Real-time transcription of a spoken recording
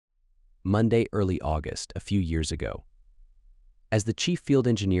Monday, early August, a few years ago. As the chief field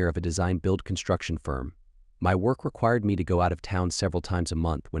engineer of a design-build construction firm, my work required me to go out of town several times a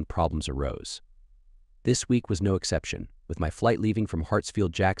month when problems arose. This week was no exception, with my flight leaving from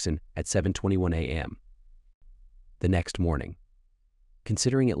Hartsfield-Jackson at 7:21 a.m. the next morning.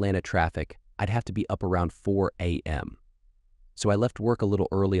 Considering Atlanta traffic, I'd have to be up around 4 a.m. So I left work a little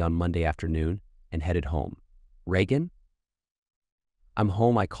early on Monday afternoon and headed home. "Reagan?" "I'm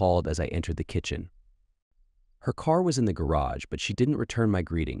home," I called as I entered the kitchen. Her car was in the garage, but she didn't return my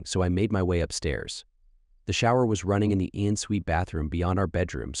greeting, so I made my way upstairs. The shower was running in the en-suite bathroom beyond our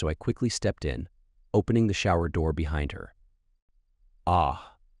bedroom, so I quickly stepped in, opening the shower door behind her.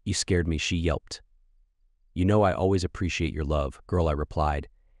 "Ah, you scared me," she yelped. "You know I always appreciate your love, girl," I replied,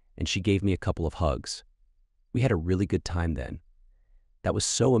 and she gave me a couple of hugs. "We had a really good time then." "That was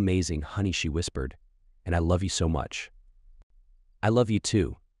so amazing, honey," she whispered, "and I love you so much." "I love you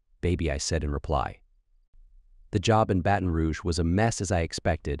too, baby," I said in reply. The job in Baton Rouge was a mess as I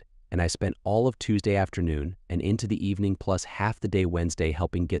expected, and I spent all of Tuesday afternoon and into the evening plus half the day Wednesday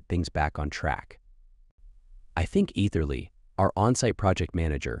helping get things back on track. I think Etherly, our on-site project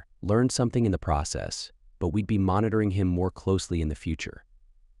manager, learned something in the process, but we'd be monitoring him more closely in the future.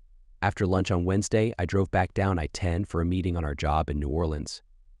 After lunch on Wednesday, I drove back down I-10 for a meeting on our job in New Orleans.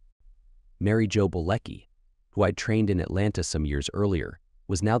 Mary Jo Belkis, who I'd trained in Atlanta some years earlier,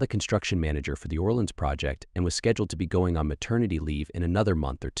 was now the construction manager for the Orleans project and was scheduled to be going on maternity leave in another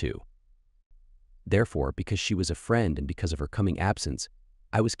month or two. Therefore, because she was a friend and because of her coming absence,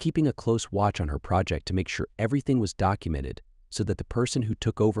 I was keeping a close watch on her project to make sure everything was documented so that the person who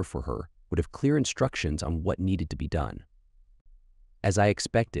took over for her would have clear instructions on what needed to be done. As I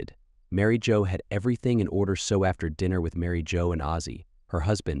expected, Mary Jo had everything in order, so after dinner with Mary Jo and Ozzy, her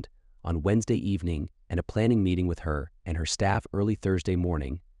husband, on Wednesday evening and a planning meeting with her and her staff early Thursday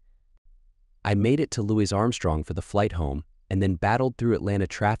morning, I made it to Louis Armstrong for the flight home and then battled through Atlanta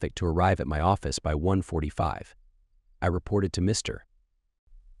traffic to arrive at my office by 1:45. I reported to Mr.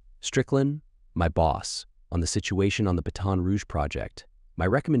 Strickland, my boss, on the situation on the Baton Rouge project, my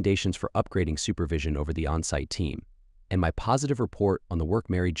recommendations for upgrading supervision over the on-site team, and my positive report on the work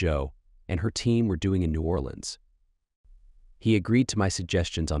Mary Jo and her team were doing in New Orleans. He agreed to my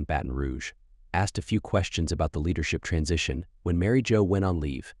suggestions on Baton Rouge, asked a few questions about the leadership transition when Mary Jo went on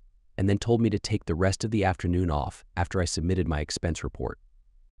leave, and then told me to take the rest of the afternoon off after I submitted my expense report.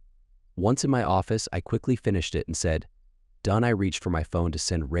 Once in my office, I quickly finished it and said, "Done." I reached for my phone to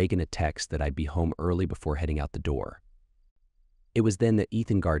send Reagan a text that I'd be home early before heading out the door. It was then that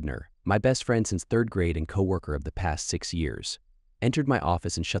Ethan Gardner, my best friend since third grade and co-worker of the past 6 years, entered my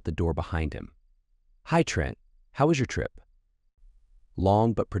office and shut the door behind him. "Hi, Trent. How was your trip?"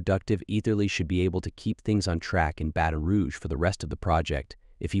 Long but productive. Etherly should be able to keep things on track in Baton Rouge for the rest of the project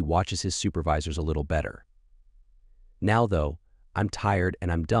if he watches his supervisors a little better. Now, though, I'm tired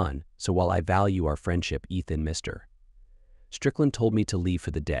and I'm done, so while I value our friendship, Ethan, Mr. Strickland told me to leave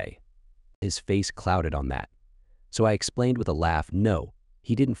for the day. His face clouded on that. So I explained with a laugh, no,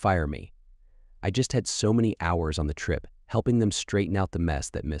 he didn't fire me. I just had so many hours on the trip helping them straighten out the mess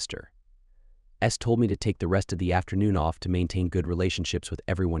that Mr. S told me to take the rest of the afternoon off to maintain good relationships with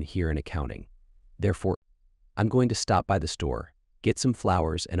everyone here in accounting. Therefore, I'm going to stop by the store, get some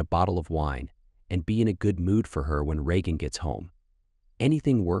flowers and a bottle of wine, and be in a good mood for her when Reagan gets home.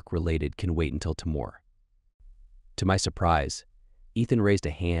 Anything work-related can wait until tomorrow. To my surprise, Ethan raised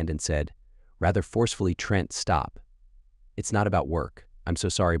a hand and said, rather forcefully, "Trent, stop. It's not about work. I'm so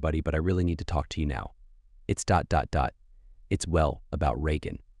sorry, buddy, but I really need to talk to you now. It's ... It's, well, about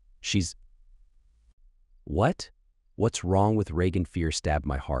Reagan. She's..." What? What's wrong with Reagan? Fear stabbed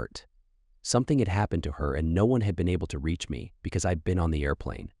my heart. Something had happened to her and no one had been able to reach me because I'd been on the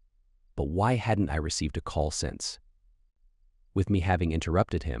airplane. But why hadn't I received a call since? With me having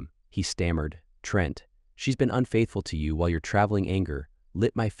interrupted him, he stammered, "Trent, she's been unfaithful to you while you're traveling." Anger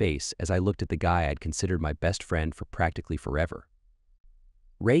lit my face as I looked at the guy I'd considered my best friend for practically forever.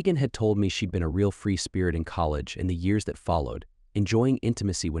 Reagan had told me she'd been a real free spirit in college and the years that followed, enjoying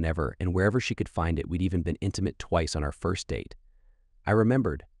intimacy whenever and wherever she could find it. We'd even been intimate twice on our first date. I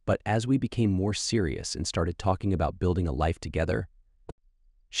remembered, but as we became more serious and started talking about building a life together,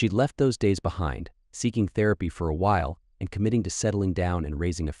 she'd left those days behind, seeking therapy for a while and committing to settling down and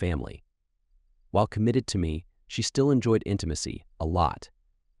raising a family. While committed to me, she still enjoyed intimacy a lot,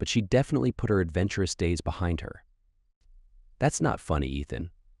 but she definitely put her adventurous days behind her. That's not funny,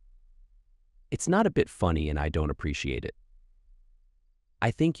 Ethan. It's not a bit funny and I don't appreciate it. I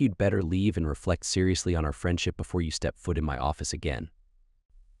think you'd better leave and reflect seriously on our friendship before you step foot in my office again.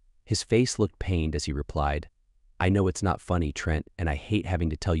 His face looked pained as he replied, I know it's not funny, Trent, and I hate having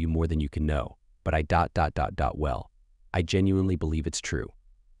to tell you more than you can know, but well, I genuinely believe it's true.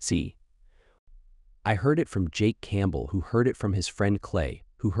 See, I heard it from Jake Campbell, who heard it from his friend Clay,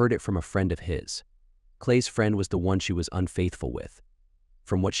 who heard it from a friend of his. Clay's friend was the one she was unfaithful with.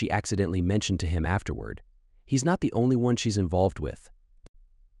 From what she accidentally mentioned to him afterward, he's not the only one she's involved with,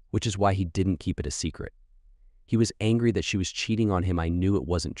 which is why he didn't keep it a secret. He was angry that she was cheating on him. I knew it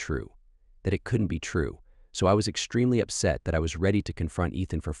wasn't true, that it couldn't be true, so I was extremely upset that I was ready to confront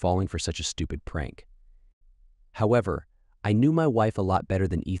Ethan for falling for such a stupid prank. However, I knew my wife a lot better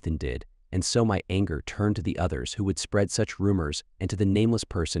than Ethan did, and so my anger turned to the others who would spread such rumors and to the nameless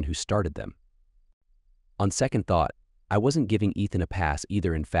person who started them. On second thought, I wasn't giving Ethan a pass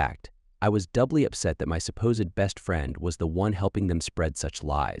either. In fact, I was doubly upset that my supposed best friend was the one helping them spread such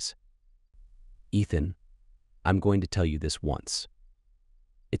lies. Ethan, I'm going to tell you this once.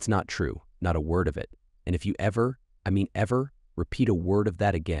 It's not true, not a word of it, and if you ever, repeat a word of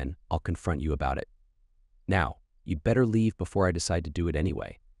that again, I'll confront you about it. Now, you'd better leave before I decide to do it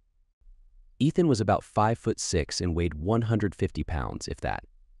anyway. Ethan was about 5'6" and weighed 150 pounds, if that.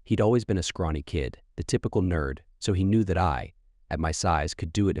 He'd always been a scrawny kid, the typical nerd, so he knew that I, at my size,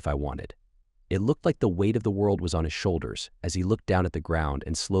 could do it if I wanted. It looked like the weight of the world was on his shoulders as he looked down at the ground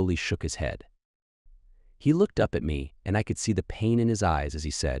and slowly shook his head. He looked up at me, and I could see the pain in his eyes as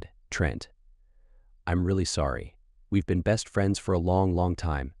he said, "Trent, I'm really sorry. We've been best friends for a long, long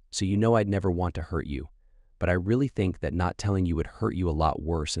time, so you know I'd never want to hurt you, but I really think that not telling you would hurt you a lot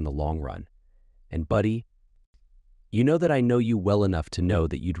worse in the long run. And buddy, you know that I know you well enough to know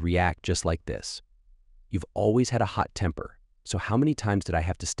that you'd react just like this. You've always had a hot temper, so how many times did I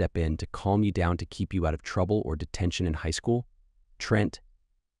have to step in to calm you down to keep you out of trouble or detention in high school? Trent,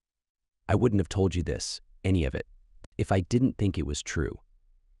 I wouldn't have told you this, any of it, if I didn't think it was true.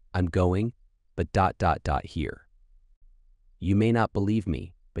 I'm going, but here. You may not believe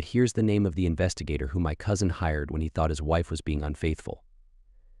me, but here's the name of the investigator who my cousin hired when he thought his wife was being unfaithful.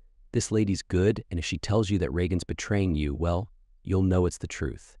 This lady's good, and if she tells you that Reagan's betraying you, well, you'll know it's the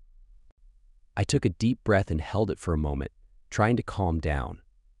truth." I took a deep breath and held it for a moment, trying to calm down.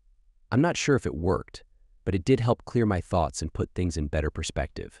 I'm not sure if it worked, but it did help clear my thoughts and put things in better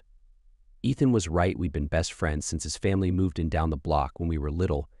perspective. Ethan was right. We'd been best friends since his family moved in down the block when we were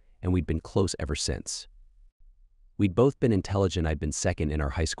little, and we'd been close ever since. We'd both been intelligent. I'd been second in our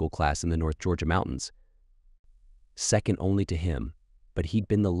high school class in the North Georgia mountains, second only to him, but he'd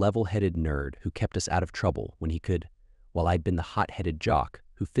been the level-headed nerd who kept us out of trouble when he could, while I'd been the hot-headed jock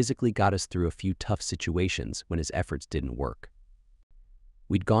who physically got us through a few tough situations when his efforts didn't work.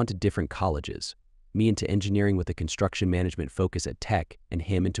 We'd gone to different colleges, me into engineering with a construction management focus at Tech, and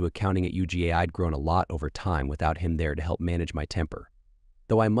him into accounting at UGA. I'd grown a lot over time without him there to help manage my temper,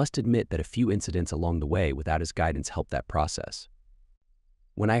 though I must admit that a few incidents along the way without his guidance helped that process.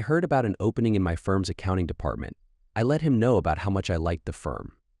 When I heard about an opening in my firm's accounting department, I let him know about how much I liked the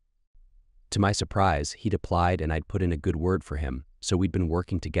firm. To my surprise, he'd applied and I'd put in a good word for him, so we'd been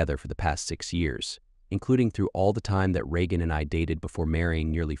working together for the past 6 years, including through all the time that Reagan and I dated before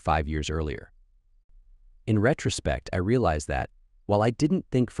marrying nearly 5 years earlier. In retrospect, I realized that, while I didn't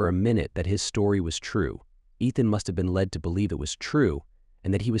think for a minute that his story was true, Ethan must have been led to believe it was true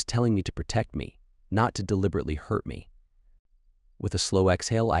and that he was telling me to protect me, not to deliberately hurt me. With a slow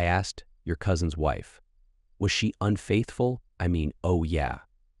exhale, I asked, "Your cousin's wife, was she unfaithful?" Oh yeah.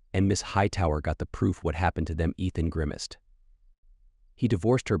 And Miss Hightower got the proof what happened to them." Ethan grimaced. "He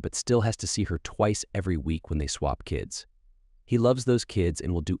divorced her but still has to see her twice every week when they swap kids. He loves those kids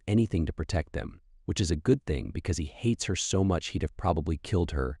and will do anything to protect them, which is a good thing because he hates her so much he'd have probably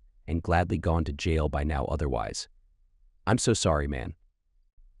killed her and gladly gone to jail by now otherwise. I'm so sorry, man."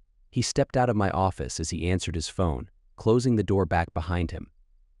 He stepped out of my office as he answered his phone, closing the door back behind him.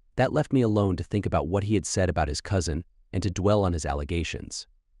 That left me alone to think about what he had said about his cousin and to dwell on his allegations.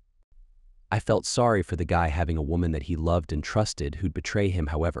 I felt sorry for the guy having a woman that he loved and trusted who'd betray him.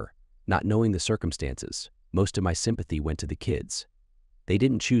 However, not knowing the circumstances, most of my sympathy went to the kids. They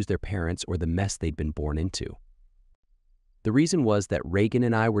didn't choose their parents or the mess they'd been born into. The reason was that Reagan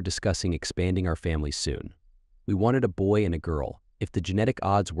and I were discussing expanding our family soon. We wanted a boy and a girl if the genetic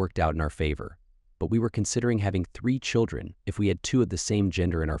odds worked out in our favor, but we were considering having 3 children if we had 2 of the same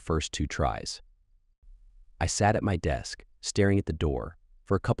gender in our first 2 tries. I sat at my desk, staring at the door,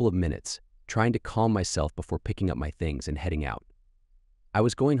 for a couple of minutes, trying to calm myself before picking up my things and heading out. I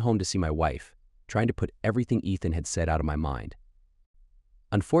was going home to see my wife, trying to put everything Ethan had said out of my mind.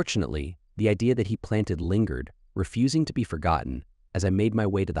 Unfortunately, the idea that he planted lingered, refusing to be forgotten, as I made my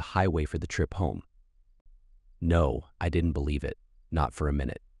way to the highway for the trip home. No, I didn't believe it, not for a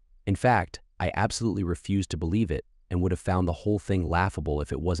minute. In fact, I absolutely refused to believe it and would have found the whole thing laughable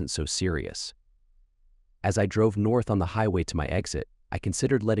if it wasn't so serious. As I drove north on the highway to my exit, I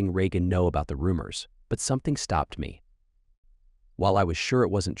considered letting Reagan know about the rumors, but something stopped me. While I was sure it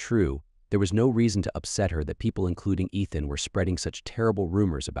wasn't true, there was no reason to upset her that people including Ethan were spreading such terrible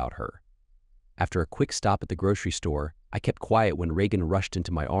rumors about her. After a quick stop at the grocery store, I kept quiet when Reagan rushed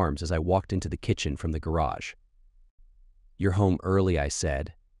into my arms as I walked into the kitchen from the garage. "You're home early," I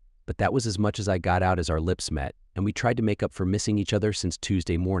said, but that was as much as I got out as our lips met, and we tried to make up for missing each other since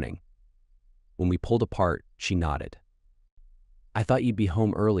Tuesday morning. When we pulled apart, she nodded. "I thought you'd be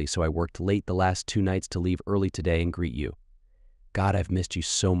home early, so I worked late the last 2 nights to leave early today and greet you." "God, I've missed you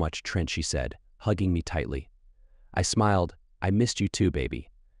so much, Trent," she said, hugging me tightly. I smiled. "I missed you too, baby."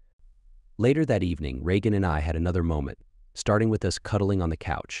 Later that evening, Reagan and I had another moment, starting with us cuddling on the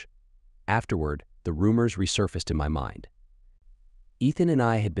couch. Afterward, the rumors resurfaced in my mind. Ethan and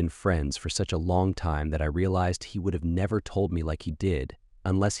I had been friends for such a long time that I realized he would have never told me like he did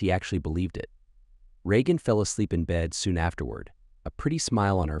unless he actually believed it. Reagan fell asleep in bed soon afterward, a pretty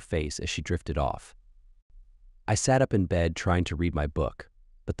smile on her face as she drifted off. I sat up in bed trying to read my book,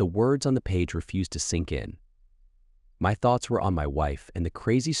 but the words on the page refused to sink in. My thoughts were on my wife and the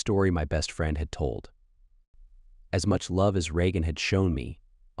crazy story my best friend had told. As much love as Reagan had shown me,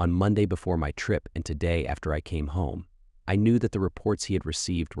 on Monday before my trip and today after I came home, I knew that the reports he had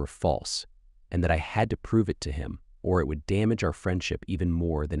received were false, and that I had to prove it to him, or it would damage our friendship even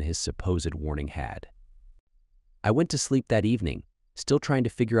more than his supposed warning had. I went to sleep that evening, still trying to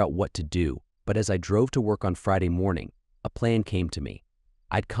figure out what to do, but as I drove to work on Friday morning, a plan came to me.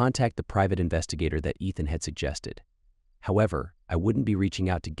 I'd contact the private investigator that Ethan had suggested. However, I wouldn't be reaching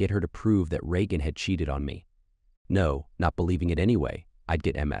out to get her to prove that Reagan had cheated on me. No, not believing it anyway, I'd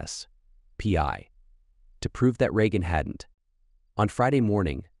get MS. PI. To prove that Reagan hadn't. On Friday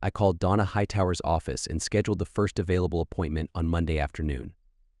morning, I called Donna Hightower's office and scheduled the first available appointment on Monday afternoon.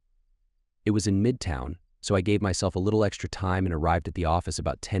 It was in Midtown, so I gave myself a little extra time and arrived at the office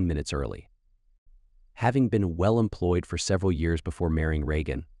about 10 minutes early. Having been well employed for several years before marrying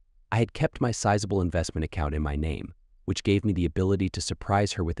Reagan, I had kept my sizable investment account in my name, which gave me the ability to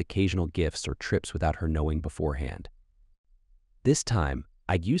surprise her with occasional gifts or trips without her knowing beforehand. This time,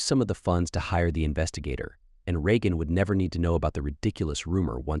 I'd use some of the funds to hire the investigator, and Reagan would never need to know about the ridiculous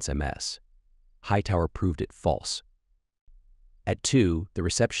rumor once MS. Hightower proved it false. At 2, the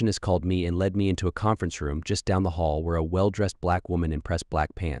receptionist called me and led me into a conference room just down the hall where a well-dressed black woman in pressed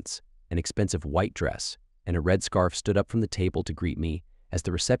black pants, an expensive white dress, and a red scarf stood up from the table to greet me as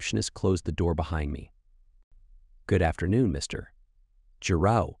the receptionist closed the door behind me. "Good afternoon, Mr.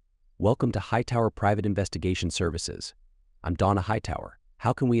 Giroux. Welcome to Hightower Private Investigation Services. I'm Donna Hightower.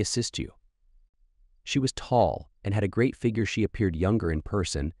 How can we assist you?" She was tall and had a great figure. She appeared younger in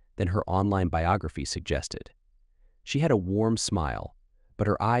person than her online biography suggested. She had a warm smile, but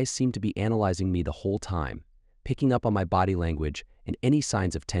her eyes seemed to be analyzing me the whole time, picking up on my body language and any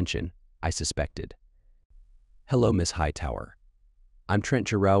signs of tension, I suspected. "Hello, Miss Hightower. I'm Trent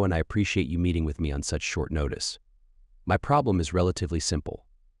Giroux, and I appreciate you meeting with me on such short notice. My problem is relatively simple.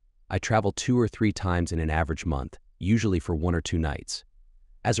 I travel 2 or 3 times in an average month, usually for 1 or 2 nights.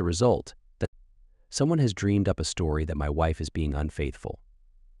 As a result, someone has dreamed up a story that my wife is being unfaithful.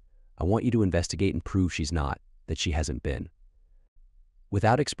 I want you to investigate and prove she's not, that she hasn't been."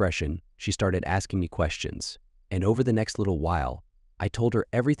 Without expression, she started asking me questions, and over the next little while, I told her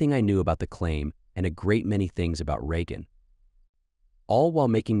everything I knew about the claim and a great many things about Reagan, all while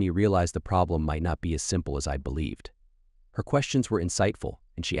making me realize the problem might not be as simple as I believed. Her questions were insightful,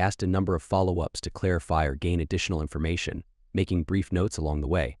 and she asked a number of follow-ups to clarify or gain additional information, making brief notes along the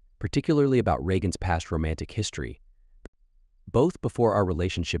way, particularly about Reagan's past romantic history, both before our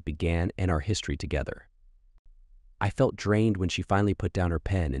relationship began and our history together. I felt drained when she finally put down her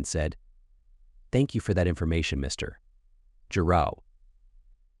pen and said, "Thank you for that information, Mr. Giroux.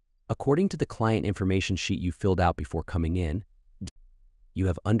 According to the client information sheet you filled out before coming in, you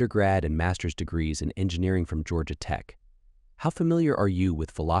have undergrad and master's degrees in engineering from Georgia Tech. How familiar are you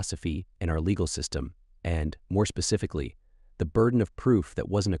with philosophy and our legal system, and, more specifically, the burden of proof that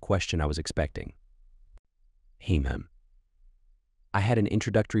wasn't a question I was expecting?" I had an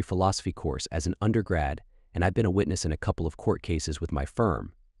introductory philosophy course as an undergrad, and I've been a witness in a couple of court cases with my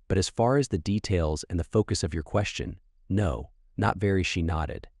firm, but as far as the details and the focus of your question, no, not very. She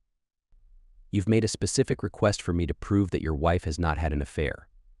nodded. "You've made a specific request for me to prove that your wife has not had an affair.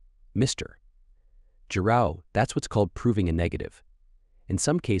 Mr. Giroux, that's what's called proving a negative. In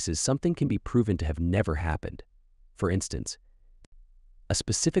some cases, something can be proven to have never happened. For instance, a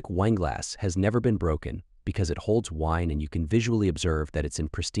specific wine glass has never been broken, because it holds wine and you can visually observe that it's in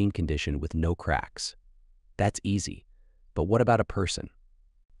pristine condition with no cracks. That's easy. But what about a person?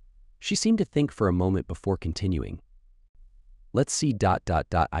 She seemed to think for a moment before continuing. Let's see.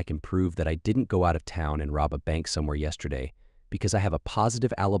 I can prove that I didn't go out of town and rob a bank somewhere yesterday because I have a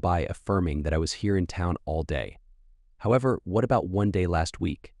positive alibi affirming that I was here in town all day. However, what about one day last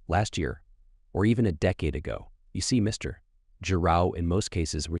week, last year, or even a decade ago? You see, Mr. Girao, in most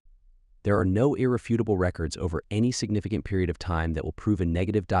cases, there are no irrefutable records over any significant period of time that will prove a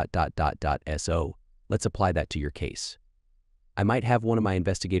negative. So, let's apply that to your case. I might have one of my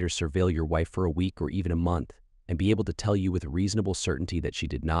investigators surveil your wife for a week or even a month and be able to tell you with reasonable certainty that she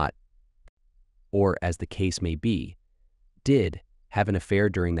did not, or as the case may be, did have an affair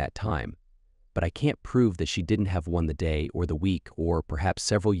during that time, but I can't prove that she didn't have one the day or the week or perhaps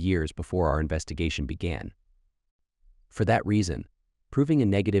several years before our investigation began. For that reason, proving a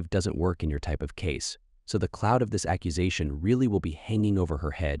negative doesn't work in your type of case, so the cloud of this accusation really will be hanging over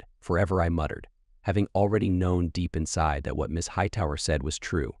her head forever, I muttered, having already known deep inside that what Miss Hightower said was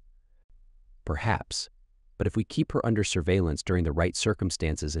true. Perhaps, but if we keep her under surveillance during the right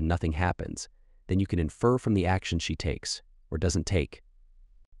circumstances and nothing happens, then you can infer from the action she takes, or doesn't take,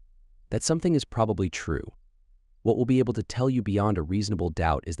 that something is probably true. What we'll be able to tell you beyond a reasonable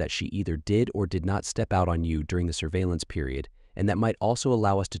doubt is that she either did or did not step out on you during the surveillance period, and that might also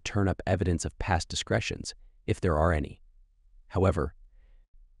allow us to turn up evidence of past discretions, if there are any. However,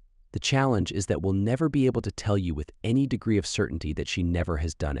 the challenge is that we'll never be able to tell you with any degree of certainty that she never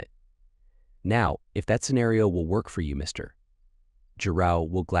has done it. Now, if that scenario will work for you, Mr. Girao,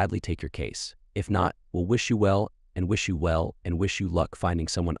 we'll gladly take your case. If not, we'll wish you well and wish you luck finding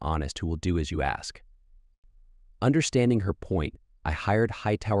someone honest who will do as you ask. Understanding her point, I hired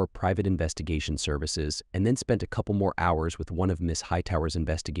Hightower Private Investigation Services and then spent a couple more hours with one of Miss Hightower's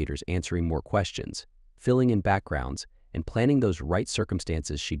investigators answering more questions, filling in backgrounds, and planning those right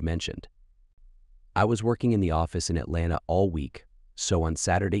circumstances she'd mentioned. I was working in the office in Atlanta all week, so on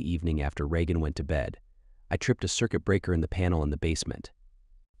Saturday evening after Reagan went to bed, I tripped a circuit breaker in the panel in the basement.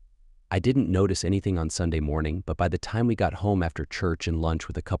 I didn't notice anything on Sunday morning, but by the time we got home after church and lunch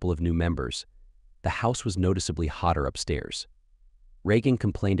with a couple of new members, the house was noticeably hotter upstairs. Reagan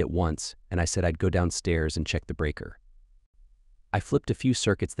complained at once, and I said I'd go downstairs and check the breaker. I flipped a few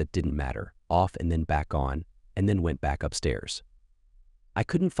circuits that didn't matter, off and then back on, and then went back upstairs. I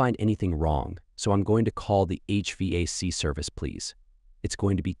couldn't find anything wrong, so I'm going to call the HVAC service, please. It's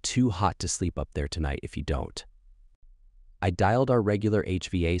going to be too hot to sleep up there tonight if you don't. I dialed our regular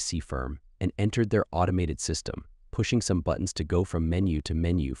HVAC firm and entered their automated system, pushing some buttons to go from menu to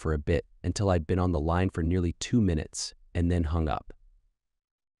menu for a bit until I'd been on the line for nearly 2 minutes and then hung up.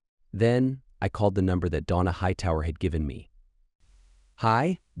 Then I called the number that Donna Hightower had given me.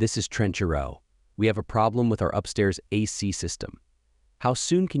 Hi, this is Trent Giroux. We have a problem with our upstairs AC system. How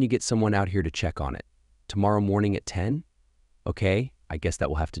soon can you get someone out here to check on it? Tomorrow morning at 10? Okay, I guess that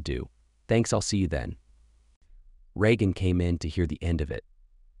will have to do. Thanks, I'll see you then. Reagan came in to hear the end of it.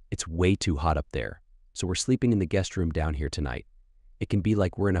 It's way too hot up there, so we're sleeping in the guest room down here tonight. It can be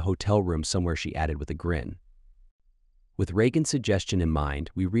like we're in a hotel room somewhere, she added with a grin. With Reagan's suggestion in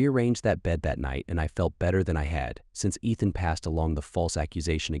mind, we rearranged that bed that night, and I felt better than I had since Ethan passed along the false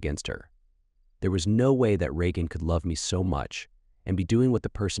accusation against her. There was no way that Reagan could love me so much and be doing what the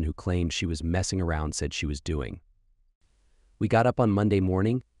person who claimed she was messing around said she was doing. We got up on Monday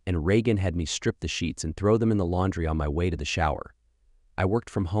morning, and Reagan had me strip the sheets and throw them in the laundry on my way to the shower. I worked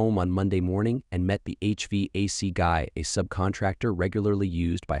from home on Monday morning and met the HVAC guy, a subcontractor regularly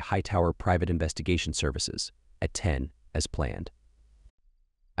used by Hightower Private Investigation Services, at 10, as planned.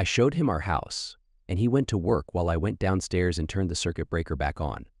 I showed him our house, and he went to work while I went downstairs and turned the circuit breaker back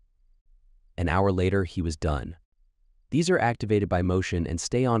on. An hour later, he was done. These are activated by motion and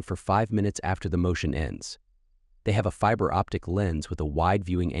stay on for 5 minutes after the motion ends. They have a fiber optic lens with a wide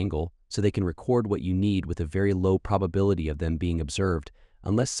viewing angle, so they can record what you need with a very low probability of them being observed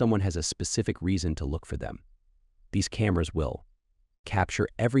unless someone has a specific reason to look for them. These cameras will capture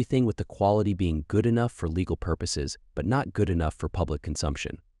everything with the quality being good enough for legal purposes, but not good enough for public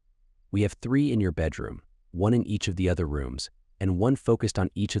consumption. We have 3 in your bedroom, 1 in each of the other rooms, and 1 focused on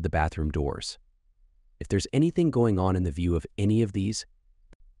each of the bathroom doors. If there's anything going on in the view of any of these,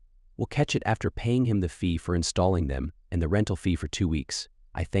 we'll catch it after paying him the fee for installing them and the rental fee for 2 weeks.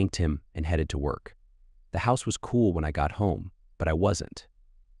 I thanked him and headed to work. The house was cool when I got home, but I wasn't.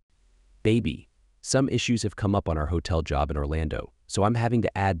 Baby, some issues have come up on our hotel job in Orlando, so I'm having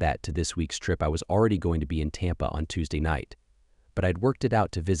to add that to this week's trip. I was already going to be in Tampa on Tuesday night, but I'd worked it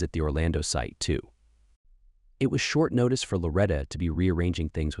out to visit the Orlando site too. It was short notice for Loretta to be rearranging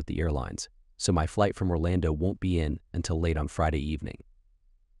things with the airlines, so my flight from Orlando won't be in until late on Friday evening.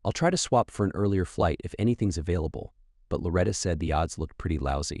 I'll try to swap for an earlier flight if anything's available, but Loretta said the odds looked pretty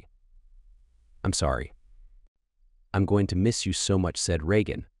lousy. I'm sorry. I'm going to miss you so much, said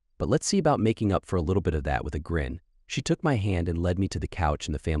Reagan, but let's see about making up for a little bit of that with a grin. She took my hand and led me to the couch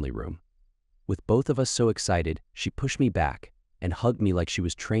in the family room. With both of us so excited, she pushed me back and hugged me like she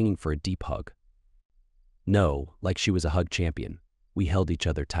was training for a deep hug. No, like she was a hug champion. We held each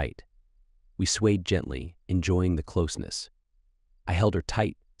other tight. We swayed gently, enjoying the closeness. I held her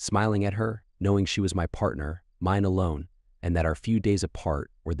tight, smiling at her, knowing she was my partner, mine alone, and that our few days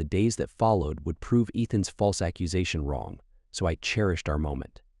apart, or the days that followed, would prove Ethan's false accusation wrong, so I cherished our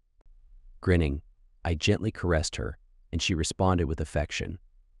moment. Grinning, I gently caressed her, and she responded with affection.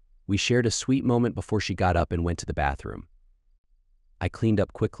 We shared a sweet moment before she got up and went to the bathroom. I cleaned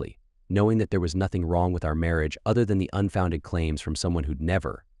up quickly, knowing that there was nothing wrong with our marriage other than the unfounded claims from someone who'd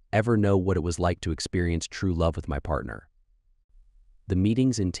never, ever know what it was like to experience true love with my partner. The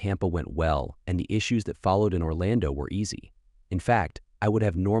meetings in Tampa went well, and the issues that followed in Orlando were easy. In fact, I would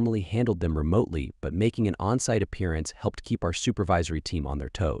have normally handled them remotely, but making an on-site appearance helped keep our supervisory team on their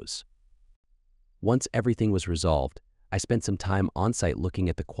toes. Once everything was resolved, I spent some time on-site looking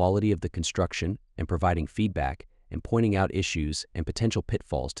at the quality of the construction and providing feedback and pointing out issues and potential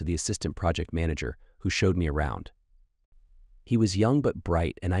pitfalls to the assistant project manager who showed me around. He was young but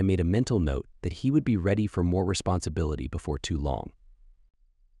bright, and I made a mental note that he would be ready for more responsibility before too long.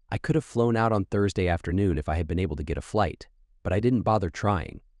 I could have flown out on Thursday afternoon if I had been able to get a flight, but I didn't bother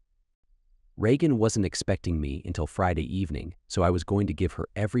trying. Reagan wasn't expecting me until Friday evening, so I was going to give her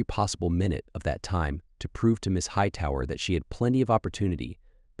every possible minute of that time to prove to Miss Hightower that she had plenty of opportunity,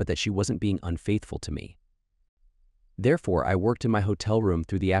 but that she wasn't being unfaithful to me. Therefore, I worked in my hotel room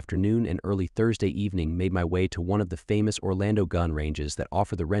through the afternoon, and early Thursday evening made my way to one of the famous Orlando gun ranges that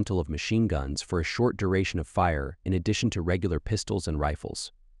offer the rental of machine guns for a short duration of fire in addition to regular pistols and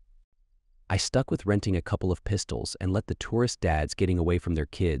rifles. I stuck with renting a couple of pistols and let the tourist dads getting away from their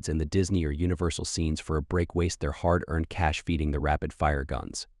kids and the Disney or Universal scenes for a break waste their hard-earned cash feeding the rapid-fire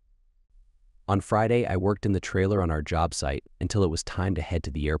guns. On Friday, I worked in the trailer on our job site until it was time to head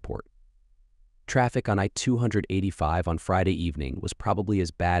to the airport. Traffic on I-285 on Friday evening was probably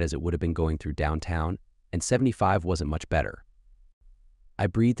as bad as it would have been going through downtown, and 75 wasn't much better. I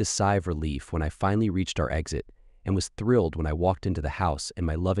breathed a sigh of relief when I finally reached our exit and was thrilled when I walked into the house and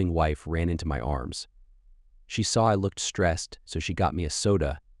my loving wife ran into my arms. She saw I looked stressed, so she got me a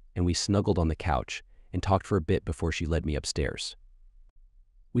soda, and we snuggled on the couch and talked for a bit before she led me upstairs.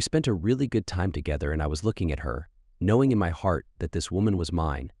 We spent a really good time together, and I was looking at her, knowing in my heart that this woman was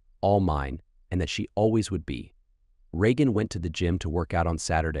mine, all mine, and that she always would be. Reagan went to the gym to work out on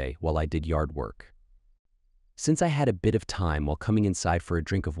Saturday while I did yard work. Since I had a bit of time while coming inside for a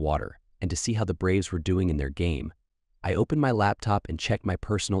drink of water and to see how the Braves were doing in their game, I opened my laptop and checked my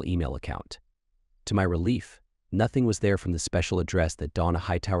personal email account. To my relief, nothing was there from the special address that Donna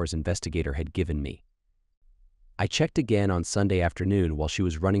Hightower's investigator had given me. I checked again on Sunday afternoon while she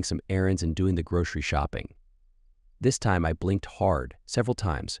was running some errands and doing the grocery shopping. This time I blinked hard, several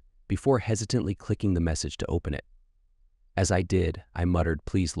times, before hesitantly clicking the message to open it. As I did, I muttered,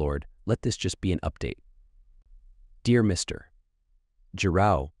 "Please, Lord, let this just be an update. Dear Mr.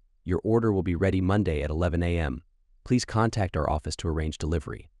 Giroux, your order will be ready Monday at 11 a.m. Please contact our office to arrange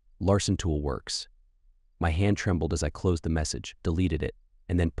delivery. Larson Tool Works." My hand trembled as I closed the message, deleted it,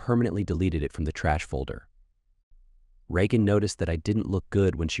 and then permanently deleted it from the trash folder. Reagan noticed that I didn't look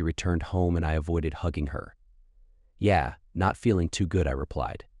good when she returned home, and I avoided hugging her. "Yeah, not feeling too good," I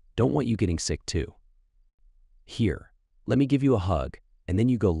replied. "Don't want you getting sick too. Here, let me give you a hug, and then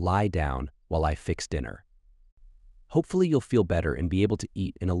you go lie down while I fix dinner. Hopefully you'll feel better and be able to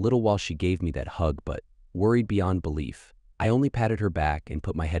eat." In a little while she gave me that hug, but, worried beyond belief, I only patted her back and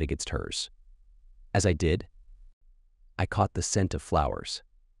put my head against hers. As I did, I caught the scent of flowers.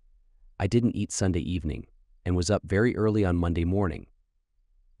 I didn't eat Sunday evening and was up very early on Monday morning.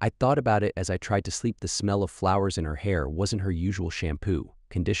 I thought about it as I tried to sleep. The smell of flowers in her hair wasn't her usual shampoo,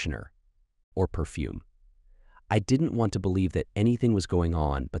 conditioner, or perfume. I didn't want to believe that anything was going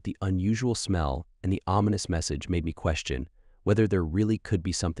on, but the unusual smell and the ominous message made me question whether there really could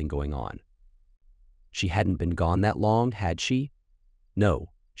be something going on. She hadn't been gone that long, had she?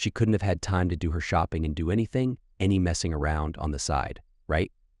 No, she couldn't have had time to do her shopping and do any messing around on the side,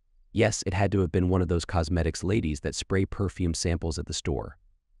 right? Yes, it had to have been one of those cosmetics ladies that spray perfume samples at the store.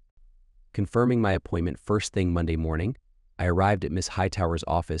 Confirming my appointment first thing Monday morning, I arrived at Miss Hightower's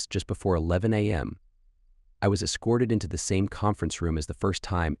office just before 11 a.m. I was escorted into the same conference room as the first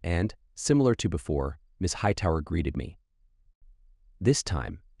time and, similar to before, Miss Hightower greeted me. This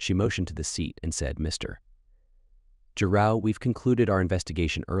time, She motioned to the seat and said, "Mr. Giroux, we've concluded our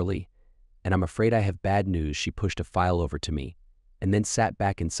investigation early, and I'm afraid I have bad news." She pushed a file over to me and then sat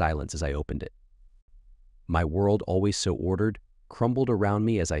back in silence as I opened it. My world, always so ordered, crumbled around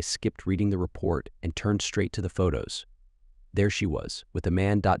me as I skipped reading the report and turned straight to the photos. There she was, with a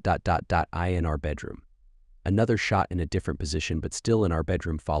man in our bedroom. Another shot in a different position, but still in our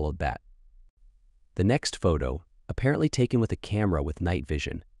bedroom, followed that. The next photo, apparently taken with a camera with night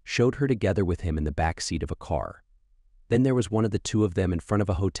vision, showed her together with him in the back seat of a car. Then there was one of the two of them in front of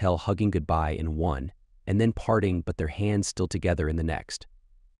a hotel hugging goodbye in one, and then parting but their hands still together in the next.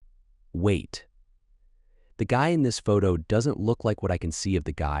 Wait. The guy in this photo doesn't look like what I can see of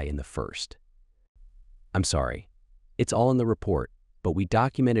the guy in the first. I'm sorry. It's all in the report, but we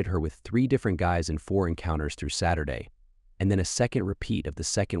documented her with 3 different guys in 4 encounters through Saturday, and then a second repeat of the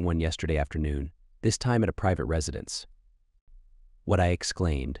second one yesterday afternoon, this time at a private residence. What I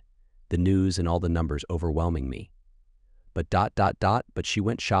exclaimed, the news and all the numbers overwhelming me. But she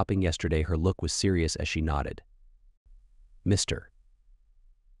went shopping yesterday. Her look was serious as she nodded. Mr.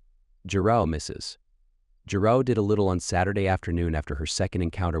 Giroux, Mrs. Giroux did a little on Saturday afternoon after her second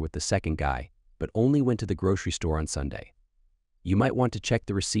encounter with the second guy, but only went to the grocery store on Sunday. You might want to check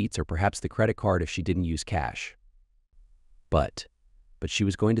the receipts or perhaps the credit card if she didn't use cash. But she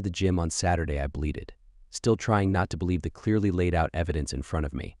was going to the gym on Saturday, I bleated, still trying not to believe the clearly laid out evidence in front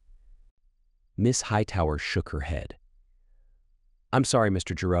of me. Miss Hightower shook her head. I'm sorry,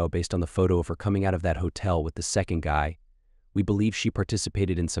 Mr. Giroux, based on the photo of her coming out of that hotel with the second guy, we believe she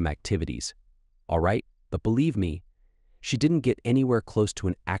participated in some activities. All right, but believe me, she didn't get anywhere close to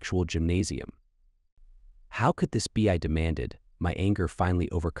an actual gymnasium. How could this be? I demanded, my anger finally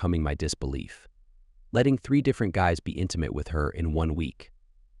overcoming my disbelief. Letting 3 different guys be intimate with her in 1 week.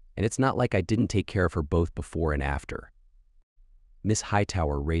 And it's not like I didn't take care of her both before and after. Miss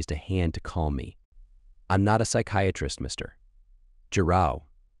Hightower raised a hand to calm me. I'm not a psychiatrist, Mr. Giroux,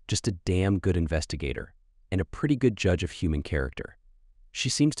 just a damn good investigator and a pretty good judge of human character. She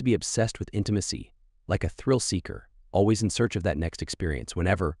seems to be obsessed with intimacy, like a thrill seeker, always in search of that next experience,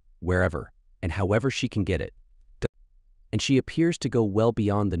 whenever, wherever, and however she can get it. And she appears to go well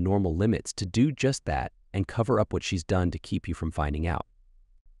beyond the normal limits to do just that and cover up what she's done to keep you from finding out.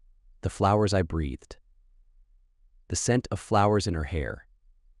 The flowers, I breathed. The scent of flowers in her hair.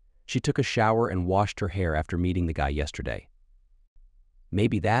 She took a shower and washed her hair after meeting the guy yesterday.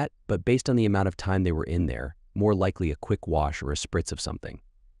 Maybe that, but based on the amount of time they were in there, more likely a quick wash or a spritz of something.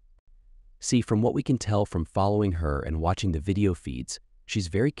 See, from what we can tell from following her and watching the video feeds, she's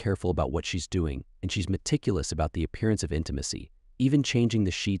very careful about what she's doing, and she's meticulous about the appearance of intimacy, even changing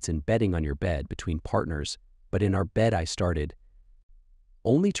the sheets and bedding on your bed between partners. But in our bed, I started,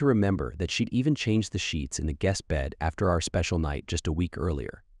 only to remember that she'd even changed the sheets in the guest bed after our special night just a week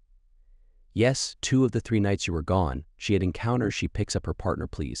earlier. Yes, 2 of the 3 nights you were gone, she had encounters. She picks up her partner.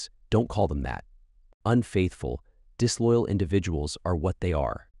 Please, don't call them that. Unfaithful, disloyal individuals are what they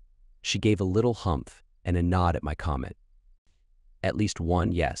are. She gave a little humph and a nod at my comment. At least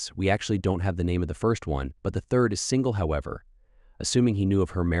one, yes. We actually don't have the name of the first one, but the third is single, however. Assuming he knew of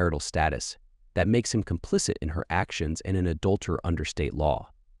her marital status, that makes him complicit in her actions and an adulterer under state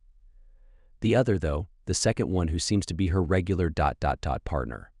law. The other, though, the second one who seems to be her regular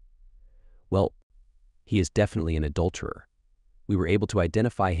partner. Well, he is definitely an adulterer. We were able to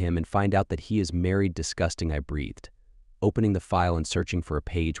identify him and find out that he is married. Disgusting, I breathed, opening the file and searching for a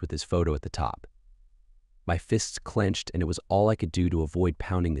page with his photo at the top. My fists clenched, and it was all I could do to avoid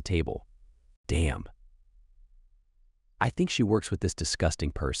pounding the table. Damn. I think she works with this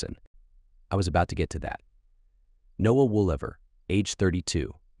disgusting person. I was about to get to that. Noah Woolliver, age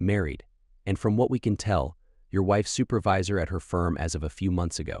 32, married, and from what we can tell, your wife's supervisor at her firm as of a few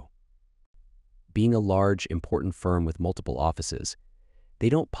months ago. Being a large, important firm with multiple offices, they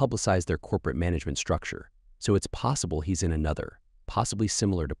don't publicize their corporate management structure, so it's possible he's in another, possibly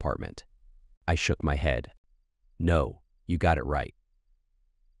similar department. I shook my head. No, you got it right.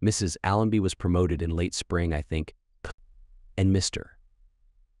 Mrs. Allenby was promoted in late spring, I think, and Mr.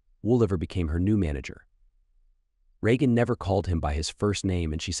 Woolliver became her new manager. Reagan never called him by his first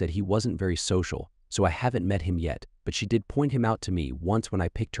name, and she said he wasn't very social, so I haven't met him yet, but she did point him out to me once when I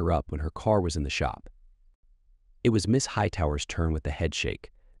picked her up when her car was in the shop. It was Miss Hightower's turn with the head shake,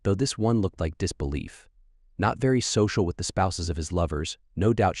 though this one looked like disbelief. Not very social with the spouses of his lovers,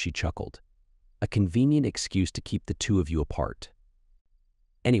 no doubt, she chuckled. A convenient excuse to keep the 2 of you apart.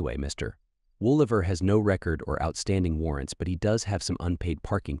 Anyway, Mr. Woolliver has no record or outstanding warrants, but he does have some unpaid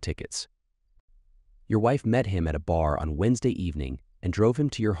parking tickets. Your wife met him at a bar on Wednesday evening and drove him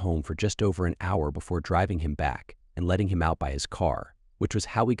to your home for just over an hour before driving him back and letting him out by his car, which was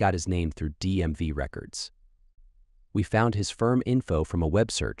how we got his name through DMV records. We found his firm info from a web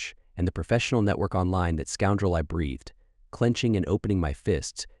search and the professional network online. That scoundrel, I breathed, clenching and opening my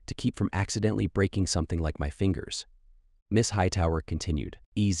fists to keep from accidentally breaking something like my fingers. Miss Hightower continued,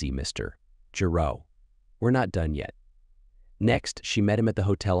 "Easy, Mr. Giroux. We're not done yet." Next, she met him at the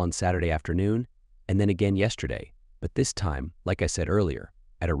hotel on Saturday afternoon, and then again yesterday, but this time, like I said earlier,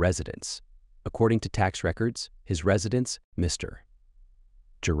 at a residence. According to tax records, his residence, Mr.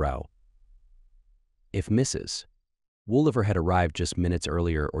 Giroux. If Mrs. Wooliver had arrived just minutes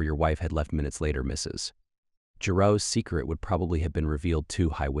earlier or your wife had left minutes later, Mrs. Giroux's secret would probably have been revealed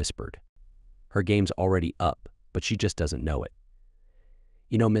too, I whispered. Her game's already up, but she just doesn't know it.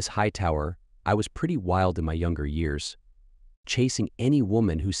 You know, Miss Hightower, I was pretty wild in my younger years, chasing any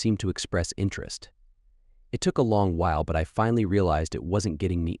woman who seemed to express interest. It took a long while, but I finally realized it wasn't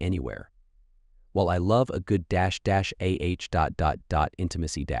getting me anywhere. While I love a good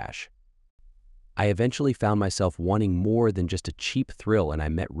intimacy I eventually found myself wanting more than just a cheap thrill, and I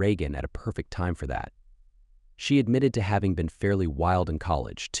met Reagan at a perfect time for that. She admitted to having been fairly wild in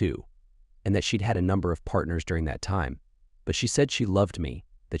college, too, and that she'd had a number of partners during that time, but she said she loved me,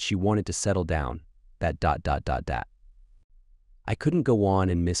 that she wanted to settle down, that. I couldn't go on,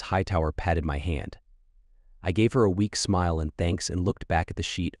 and Miss Hightower patted my hand. I gave her a weak smile and thanks and looked back at the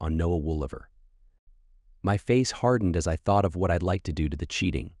sheet on Noah Wooliver. My face hardened as I thought of what I'd like to do to the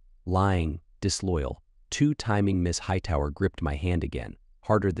cheating, lying, disloyal, two-timing Miss Hightower gripped my hand again,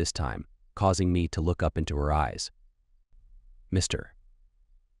 harder this time, causing me to look up into her eyes. Mr.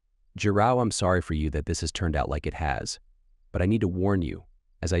 Giroux, I'm sorry for you that this has turned out like it has, but I need to warn you,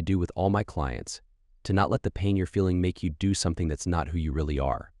 as I do with all my clients, to not let the pain you're feeling make you do something that's not who you really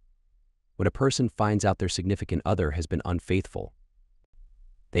are. When a person finds out their significant other has been unfaithful,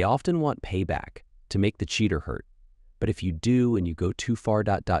 they often want payback to make the cheater hurt. But if you do and you go too far,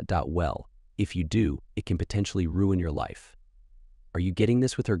 well, if you do, it can potentially ruin your life. Are you getting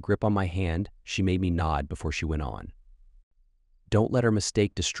this? With her grip on my hand, she made me nod before she went on. Don't let her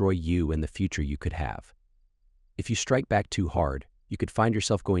mistake destroy you and the future you could have. If you strike back too hard, you could find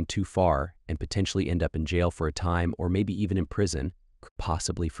yourself going too far and potentially end up in jail for a time, or maybe even in prison,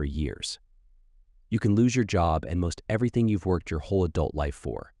 possibly for years. You can lose your job and most everything you've worked your whole adult life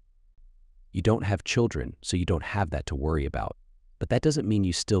for. You don't have children, so you don't have that to worry about. But that doesn't mean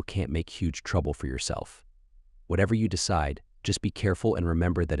you still can't make huge trouble for yourself. Whatever you decide, just be careful and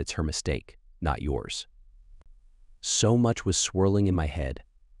remember that it's her mistake, not yours. So much was swirling in my head.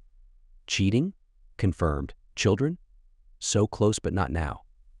 Cheating? Confirmed. Children? So close but not now.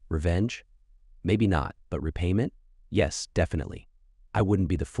 Revenge? Maybe not, but repayment? Yes, definitely. I wouldn't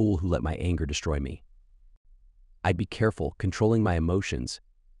be the fool who let my anger destroy me. I'd be careful, controlling my emotions,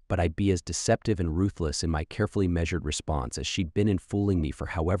 but I'd be as deceptive and ruthless in my carefully measured response as she'd been in fooling me for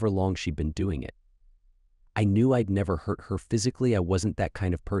however long she'd been doing it. I knew I'd never hurt her physically. I wasn't that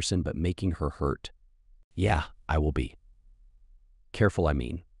kind of person, but making her hurt, yeah, I will be. Careful, I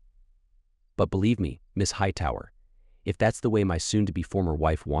mean. But believe me, Miss Hightower, if that's the way my soon-to-be former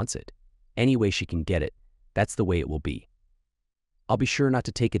wife wants it, any way she can get it, that's the way it will be. I'll be sure not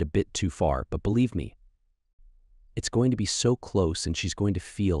to take it a bit too far, but believe me, it's going to be so close, and she's going to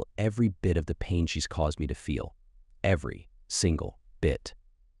feel every bit of the pain she's caused me to feel. Every single bit.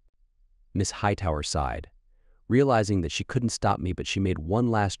 Miss Hightower sighed, realizing that she couldn't stop me, but she made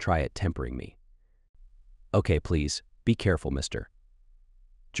one last try at tempering me. Okay, please, be careful, Mr.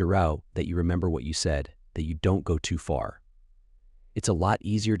 Giroux, that you remember what you said, that you don't go too far. It's a lot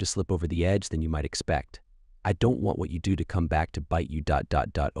easier to slip over the edge than you might expect. I don't want what you do to come back to bite you.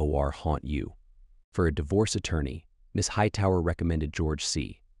 Or haunt you. For a divorce attorney, Miss Hightower recommended George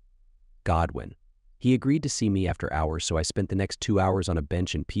C. Godwin. He agreed to see me after hours, so I spent the next 2 hours on a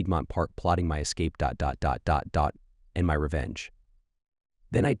bench in Piedmont Park plotting my escape. And my revenge.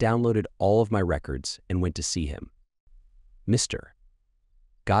 Then I downloaded all of my records and went to see him. Mr.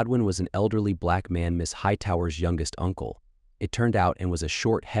 Godwin was an elderly black man, Miss Hightower's youngest uncle, it turned out, and was as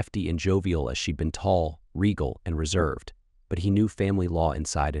short, hefty, and jovial as she'd been tall, regal, and reserved, but he knew family law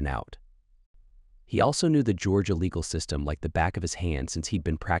inside and out. He also knew the Georgia legal system like the back of his hand, since he'd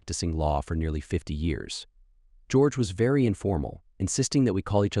been practicing law for nearly 50 years. George was very informal, insisting that we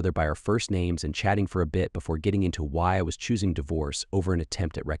call each other by our first names and chatting for a bit before getting into why I was choosing divorce over an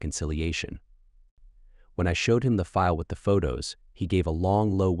attempt at reconciliation. When I showed him the file with the photos, he gave a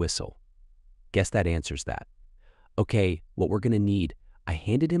long, low whistle. Guess that answers that. Okay, what we're gonna need. I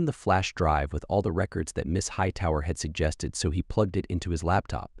handed him the flash drive with all the records that Miss Hightower had suggested, so he plugged it into his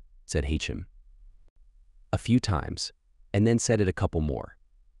laptop, said H.M. a few times, and then said it a couple more.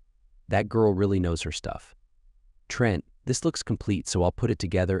 That girl really knows her stuff. Trent, This looks complete, so I'll put it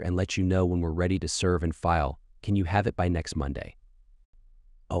together and let you know when we're ready to serve and file. Can you have it by next Monday?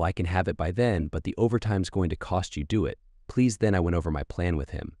 Oh, I can have it by then, but the overtime's going to cost you do it. Please. Then I went over my plan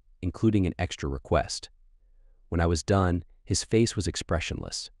with him, including an extra request. When I was done, his face was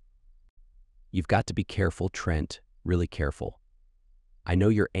expressionless. You've got to be careful, Trent, really careful. I know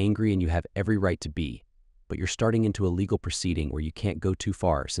you're angry and you have every right to be, but you're starting into a legal proceeding where you can't go too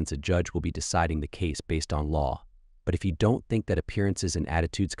far since a judge will be deciding the case based on law. But if you don't think that appearances and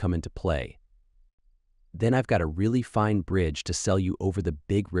attitudes come into play, then I've got a really fine bridge to sell you over the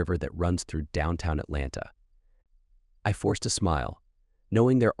big river that runs through downtown Atlanta. I forced a smile,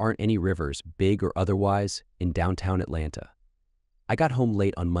 knowing there aren't any rivers, big or otherwise, in downtown Atlanta. I got home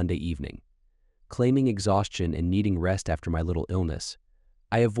late on Monday evening. Claiming exhaustion and needing rest after my little illness,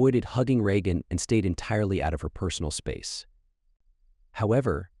 I avoided hugging Reagan and stayed entirely out of her personal space.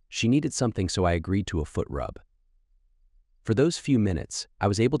 However, she needed something, so I agreed to a foot rub. For those few minutes, I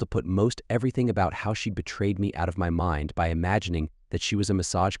was able to put most everything about how she'd betrayed me out of my mind by imagining that she was a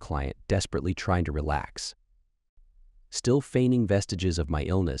massage client desperately trying to relax. Still feigning vestiges of my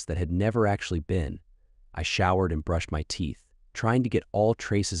illness that had never actually been, I showered and brushed my teeth, trying to get all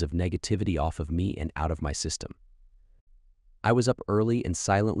traces of negativity off of me and out of my system. I was up early and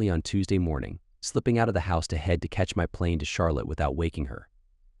silently on Tuesday morning, slipping out of the house to head to catch my plane to Charlotte without waking her.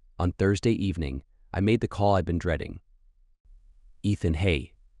 On Thursday evening, I made the call I'd been dreading. Ethan,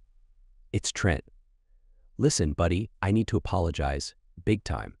 hey. It's Trent. Listen, buddy, I need to apologize, big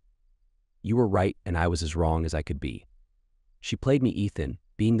time. You were right and I was as wrong as I could be. She played me, Ethan,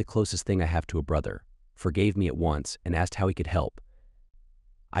 being the closest thing I have to a brother, forgave me at once and asked how he could help.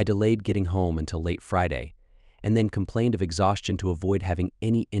 I delayed getting home until late Friday, and then complained of exhaustion to avoid having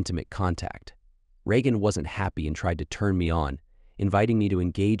any intimate contact. Reagan wasn't happy and tried to turn me on, inviting me to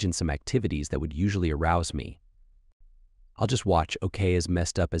engage in some activities that would usually arouse me. I'll just watch, okay. As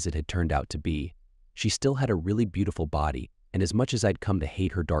messed up as it had turned out to be, she still had a really beautiful body, and as much as I'd come to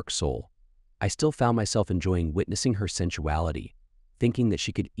hate her dark soul, I still found myself enjoying witnessing her sensuality, thinking that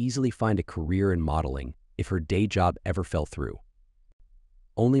she could easily find a career in modeling if her day job ever fell through.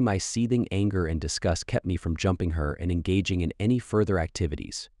 Only my seething anger and disgust kept me from jumping her and engaging in any further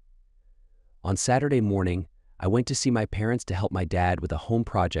activities. On Saturday morning, I went to see my parents to help my dad with a home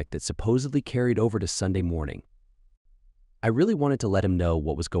project that supposedly carried over to Sunday morning. I really wanted to let him know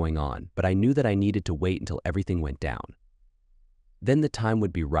what was going on, but I knew that I needed to wait until everything went down. Then the time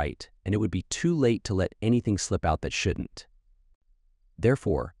would be right, and it would be too late to let anything slip out that shouldn't.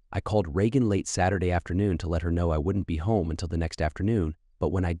 Therefore, I called Reagan late Saturday afternoon to let her know I wouldn't be home until the next afternoon,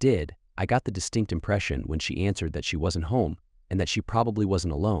 but when I did, I got the distinct impression when she answered that she wasn't home and that she probably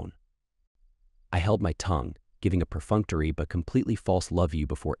wasn't alone. I held my tongue, giving a perfunctory but completely false love you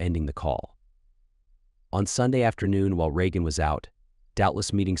before ending the call. On Sunday afternoon, while Reagan was out,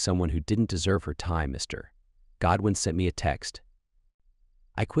 doubtless meeting someone who didn't deserve her time, Mr. Godwin sent me a text.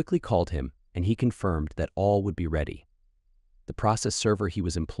 I quickly called him, and he confirmed that all would be ready. The process server he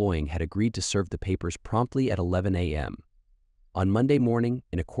was employing had agreed to serve the papers promptly at 11 a.m. on Monday morning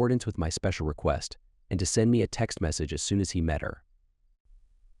in accordance with my special request, and to send me a text message as soon as he met her.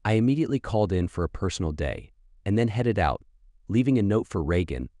 I immediately called in for a personal day, and then headed out, leaving a note for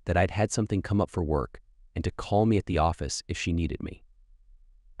Reagan that I'd had something come up for work and to call me at the office if she needed me.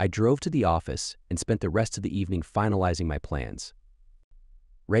 I drove to the office and spent the rest of the evening finalizing my plans.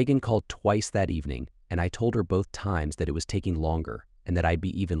 Reagan called twice that evening, and I told her both times that it was taking longer and that I'd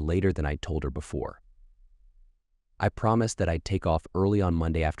be even later than I'd told her before. I promised that I'd take off early on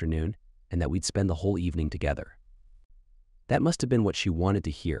Monday afternoon and that we'd spend the whole evening together. That must have been what she wanted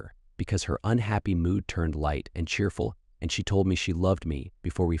to hear, because her unhappy mood turned light and cheerful, and she told me she loved me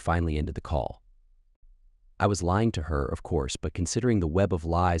before we finally ended the call. I was lying to her, of course, but considering the web of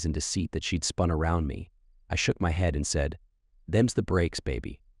lies and deceit that she'd spun around me, I shook my head and said, "Them's the breaks,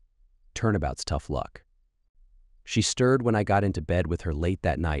 baby. Turnabout's tough luck." She stirred when I got into bed with her late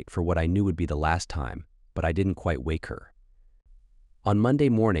that night for what I knew would be the last time, but I didn't quite wake her. On Monday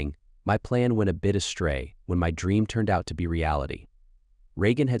morning, my plan went a bit astray when my dream turned out to be reality.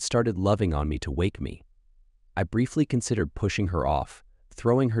 Reagan had started loving on me to wake me. I briefly considered pushing her off,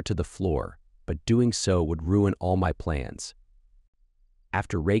 throwing her to the floor, but doing so would ruin all my plans.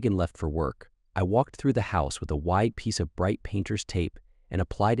 After Reagan left for work, I walked through the house with a wide piece of bright painter's tape and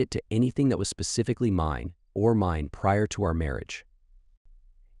applied it to anything that was specifically mine prior to our marriage.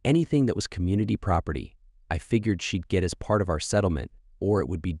 Anything that was community property, I figured she'd get as part of our settlement, or it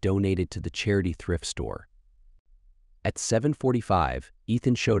would be donated to the charity thrift store. At 7:45,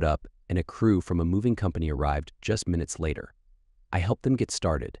 Ethan showed up and a crew from a moving company arrived just minutes later. I helped them get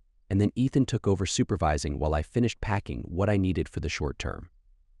started, and then Ethan took over supervising while I finished packing what I needed for the short term.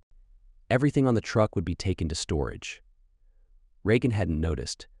 Everything on the truck would be taken to storage. Reagan hadn't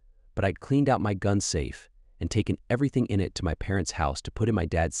noticed, but I'd cleaned out my gun safe and taken everything in it to my parents' house to put in my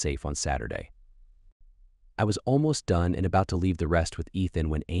dad's safe on Saturday. I was almost done and about to leave the rest with Ethan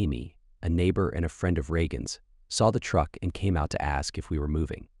when Amy, a neighbor and a friend of Reagan's, saw the truck and came out to ask if we were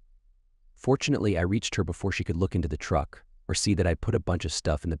moving. Fortunately, I reached her before she could look into the truck or see that I'd put a bunch of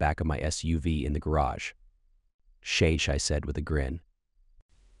stuff in the back of my SUV in the garage. "Sheesh," I said with a grin.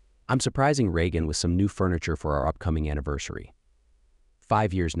 "I'm surprising Reagan with some new furniture for our upcoming anniversary.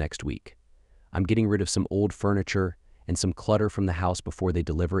 5 years next week. I'm getting rid of some old furniture and some clutter from the house before they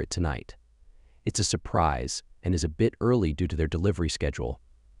deliver it tonight. It's a surprise and is a bit early due to their delivery schedule.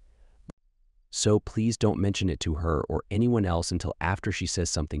 So please don't mention it to her or anyone else until after she says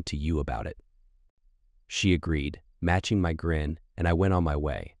something to you about it." She agreed, matching my grin, and I went on my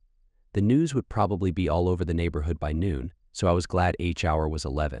way. The news would probably be all over the neighborhood by noon, so I was glad H-hour was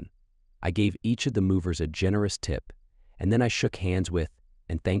 11. I gave each of the movers a generous tip, and then I shook hands with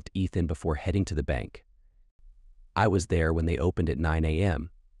and thanked Ethan before heading to the bank. I was there when they opened at 9 a.m.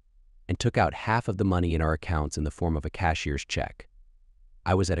 and took out half of the money in our accounts in the form of a cashier's check.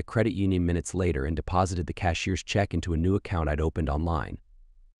 I was at a credit union minutes later and deposited the cashier's check into a new account I'd opened online.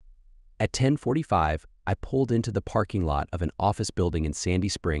 At 10:45, I pulled into the parking lot of an office building in Sandy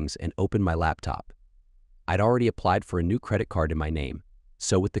Springs and opened my laptop. I'd already applied for a new credit card in my name,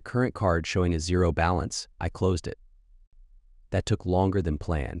 so with the current card showing a zero balance, I closed it. That took longer than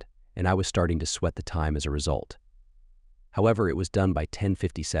planned, and I was starting to sweat the time as a result. However, it was done by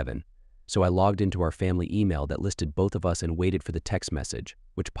 10:57, so I logged into our family email that listed both of us and waited for the text message,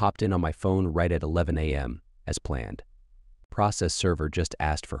 which popped in on my phone right at 11 a.m., as planned. Process server just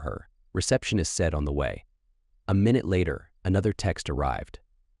asked for her. Receptionist said on the way. A minute later, another text arrived.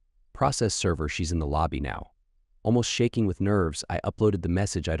 Process server, she's in the lobby now. Almost shaking with nerves, I uploaded the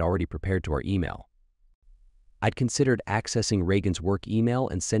message I'd already prepared to our email. I'd considered accessing Reagan's work email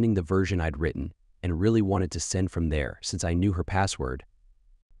and sending the version I'd written, and really wanted to send from there since I knew her password.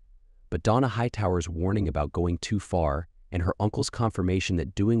 But Donna Hightower's warning about going too far and her uncle's confirmation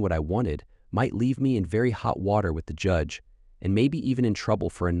that doing what I wanted might leave me in very hot water with the judge and maybe even in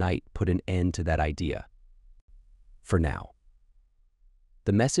trouble for a night put an end to that idea. For now.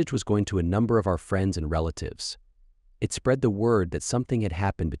 The message was going to a number of our friends and relatives. It spread the word that something had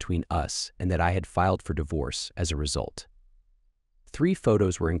happened between us and that I had filed for divorce as a result. 3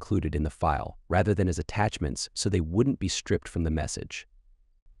 photos were included in the file rather than as attachments so they wouldn't be stripped from the message.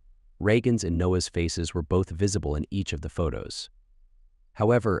 Reagan's and Noah's faces were both visible in each of the photos.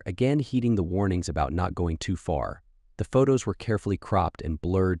 However, again heeding the warnings about not going too far, the photos were carefully cropped and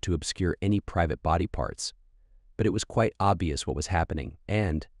blurred to obscure any private body parts, but it was quite obvious what was happening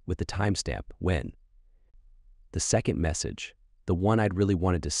and, with the timestamp, when. The second message, the one I'd really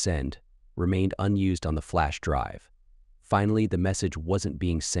wanted to send, remained unused on the flash drive. Finally, the message wasn't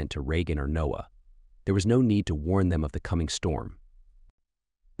being sent to Reagan or Noah. There was no need to warn them of the coming storm.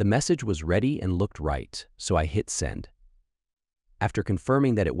 The message was ready and looked right, so I hit send. After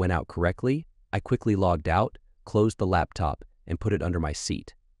confirming that it went out correctly, I quickly logged out, closed the laptop, and put it under my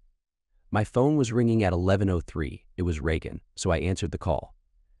seat. My phone was ringing at 11:03. It was Reagan, so I answered the call.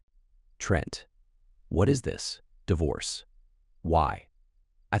 "Trent, what is this? Divorce? Why?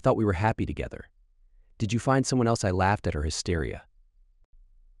 I thought we were happy together. Did you find someone else?" I laughed at her hysteria.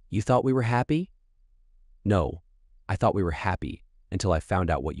 "You thought we were happy?" "No, I thought we were happy until I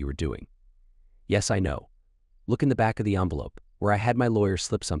found out what you were doing." "Yes, I know. Look in the back of the envelope, where I had my lawyer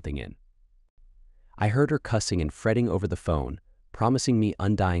slip something in." I heard her cussing and fretting over the phone, promising me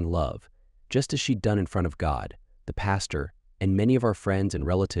undying love, just as she'd done in front of God, the pastor, and many of our friends and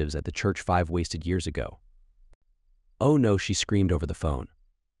relatives at the church 5 wasted years ago. "Oh no," she screamed over the phone.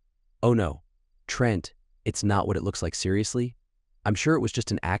 "Oh no, Trent, it's not what it looks like, seriously? I'm sure it was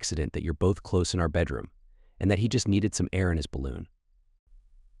just an accident that you're both close in our bedroom, and that he just needed some air in his balloon."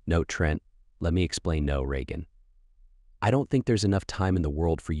 "No, Trent, let me explain." "No, Reagan. I don't think there's enough time in the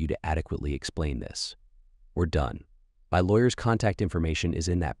world for you to adequately explain this. We're done. My lawyer's contact information is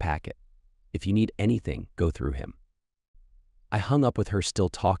in that packet. If you need anything, go through him." I hung up with her still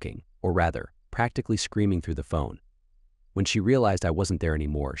talking, or rather, practically screaming through the phone. When she realized I wasn't there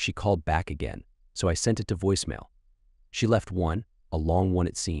anymore, she called back again, so I sent it to voicemail. She left one, a long one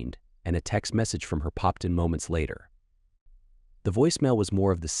it seemed, and a text message from her popped in moments later. The voicemail was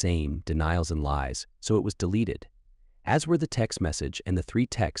more of the same, denials and lies, so it was deleted, as were the text message and the 3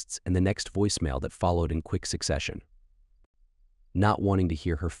 texts and the next voicemail that followed in quick succession. Not wanting to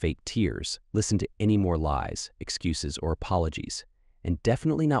hear her fake tears, listen to any more lies, excuses, or apologies, and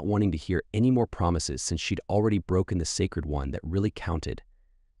definitely not wanting to hear any more promises since she'd already broken the sacred one that really counted.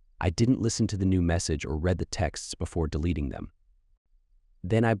 I didn't listen to the new message or read the texts before deleting them.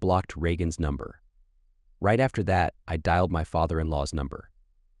 Then I blocked Reagan's number. Right after that, I dialed my father-in-law's number.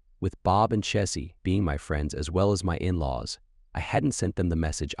 With Bob and Chessie being my friends as well as my in-laws, I hadn't sent them the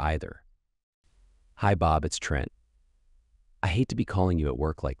message either. "Hi Bob, it's Trent. I hate to be calling you at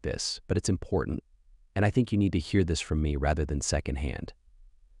work like this, but it's important, and I think you need to hear this from me rather than secondhand.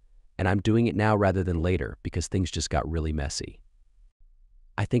 And I'm doing it now rather than later because things just got really messy."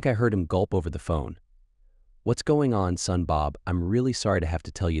 I think I heard him gulp over the phone. "What's going on, son Bob? I'm really sorry to have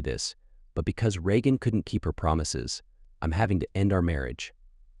to tell you this, but because Reagan couldn't keep her promises, I'm having to end our marriage."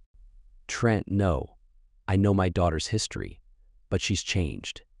 "Trent, no. I know my daughter's history, but she's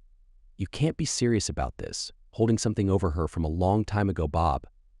changed. You can't be serious about this, holding something over her from a long time ago, Bob.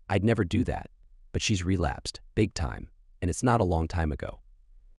 I'd never do that, but she's relapsed, big time, and it's not a long time ago.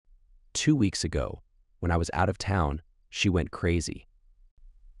 2 weeks ago, when I was out of town, she went crazy.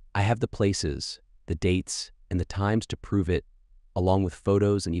 I have the places, the dates, and the times to prove it, along with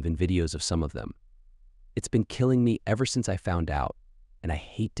photos and even videos of some of them. It's been killing me ever since I found out, and I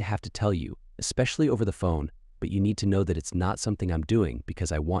hate to have to tell you, especially over the phone, but you need to know that it's not something I'm doing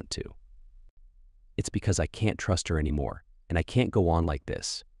because I want to. It's because I can't trust her anymore, and I can't go on like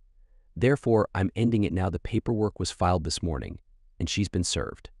this. Therefore, I'm ending it now. The paperwork was filed this morning, and she's been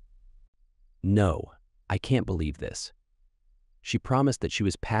served." "No, I can't believe this." She promised that she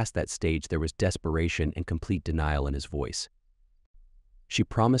was past that stage. There was desperation and complete denial in his voice. "She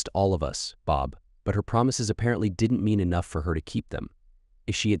promised all of us, Bob, but her promises apparently didn't mean enough for her to keep them.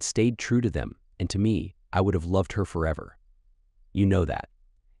 If she had stayed true to them, and to me, I would have loved her forever. You know that.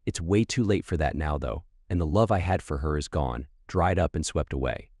 It's way too late for that now, though, and the love I had for her is gone, dried up and swept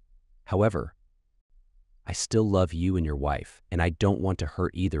away. However, I still love you and your wife, and I don't want to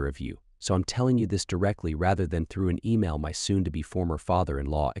hurt either of you, so I'm telling you this directly rather than through an email. My soon-to-be former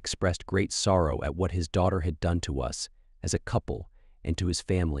father-in-law expressed great sorrow at what his daughter had done to us as a couple and to his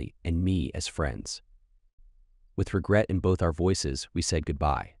family and me as friends. With regret in both our voices, we said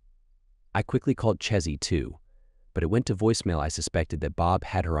goodbye. I quickly called Chessie too, but it went to voicemail. I suspected that Bob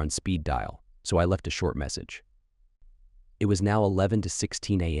had her on speed dial, so I left a short message. It was now 11 to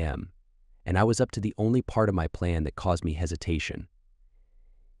 16 a.m., and I was up to the only part of my plan that caused me hesitation.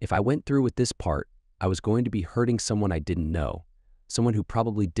 If I went through with this part, I was going to be hurting someone I didn't know, someone who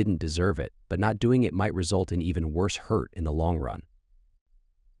probably didn't deserve it, but not doing it might result in even worse hurt in the long run.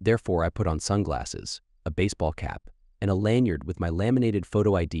 Therefore, I put on sunglasses, a baseball cap, and a lanyard with my laminated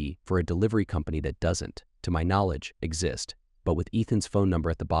photo ID for a delivery company that doesn't, to my knowledge, exist, but with Ethan's phone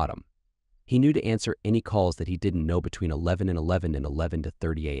number at the bottom. He knew to answer any calls that he didn't know between 11 and 11 to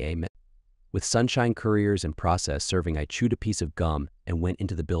 30 a.m. With Sunshine Couriers and Process Serving, I chewed a piece of gum and went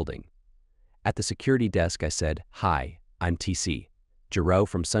into the building. At the security desk, I said, "Hi, I'm TC. Giroux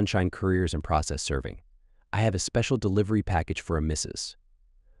from Sunshine Couriers and Process Serving. I have a special delivery package for a Mrs.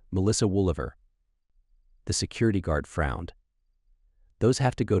 Melissa Wooliver." The security guard frowned. "Those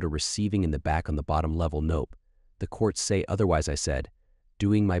have to go to receiving in the back on the bottom level." "Nope. The courts say otherwise," I said,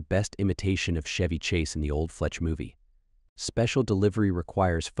 doing my best imitation of Chevy Chase in the old Fletch movie. "Special delivery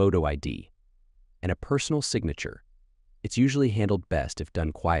requires photo ID and a personal signature. It's usually handled best if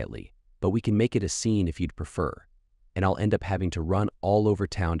done quietly, but we can make it a scene if you'd prefer, and I'll end up having to run all over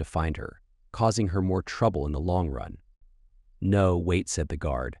town to find her, causing her more trouble in the long run." "No, wait," said the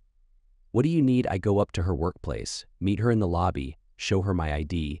guard. "What do you need?" "I go up to her workplace, meet her in the lobby, show her my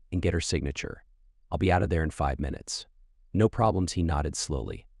ID, and get her signature. I'll be out of there in 5 minutes. "No problems," he nodded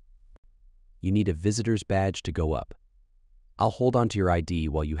slowly. "You need a visitor's badge to go up." "I'll hold on to your ID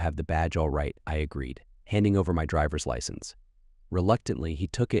while you have the badge." "All right," I agreed, handing over my driver's license. Reluctantly, he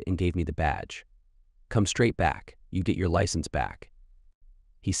took it and gave me the badge. "Come straight back. You get your license back,"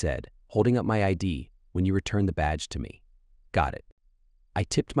 he said, holding up my ID, "when you return the badge to me." "Got it." I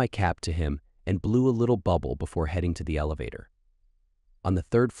tipped my cap to him and blew a little bubble before heading to the elevator. On the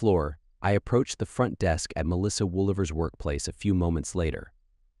 3rd floor, I approached the front desk at Melissa Wooliver's workplace a few moments later.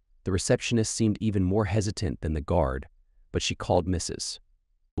 The receptionist seemed even more hesitant than the guard, but she called Mrs.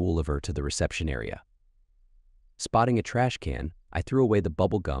 Wooliver to the reception area. Spotting a trash can, I threw away the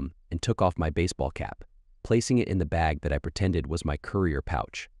bubble gum and took off my baseball cap, placing it in the bag that I pretended was my courier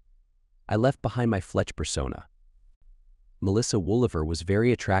pouch. I left behind my Fletch persona. Melissa Wooliver was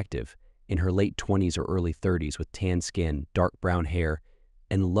very attractive, in her late 20s or early 30s, with tan skin, dark brown hair,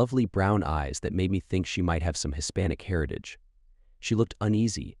 and lovely brown eyes that made me think she might have some Hispanic heritage. She looked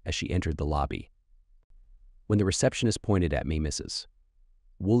uneasy as she entered the lobby. When the receptionist pointed at me, Mrs.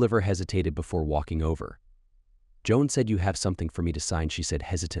 Wooliver hesitated before walking over. "Joan said you have something for me to sign," she said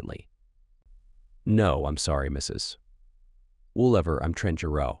hesitantly. "No, I'm sorry, Mrs. Woolliver, I'm Trent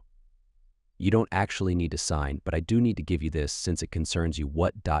Giroux. You don't actually need to sign, but I do need to give you this since it concerns you.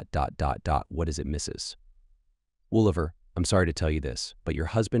 What is it, Mrs. Woolliver? I'm sorry to tell you this, but your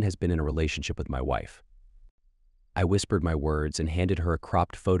husband has been in a relationship with my wife." I whispered my words and handed her a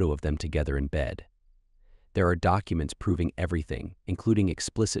cropped photo of them together in bed. There are documents proving everything, including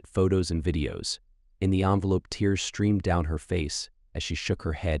explicit photos and videos. In the envelope, tears streamed down her face as she shook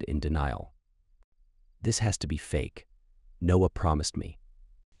her head in denial. "This has to be fake. Noah promised me."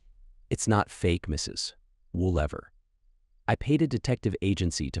 "It's not fake, Mrs. Woolliver. I paid a detective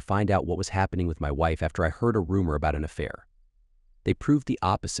agency to find out what was happening with my wife after I heard a rumor about an affair. They proved the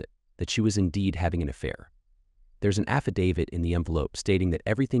opposite, that she was indeed having an affair. There's an affidavit in the envelope stating that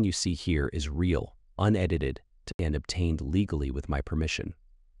everything you see here is real, unedited, and obtained legally with my permission.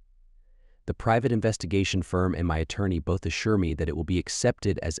 The private investigation firm and my attorney both assure me that it will be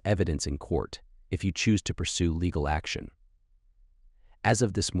accepted as evidence in court if you choose to pursue legal action. As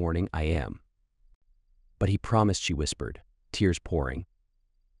of this morning, I am." "But he promised," she whispered, tears pouring.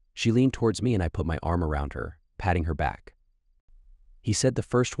 She leaned towards me and I put my arm around her, patting her back. "He said the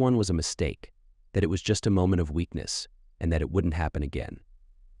first one was a mistake, that it was just a moment of weakness, and that it wouldn't happen again.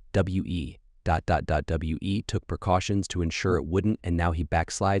 W.E. took precautions to ensure it wouldn't, and now he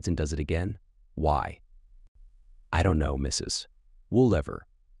backslides and does it again. Why?" "I don't know, Mrs. Woolliver,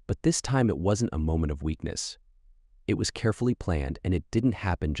 but this time it wasn't a moment of weakness. It was carefully planned, and it didn't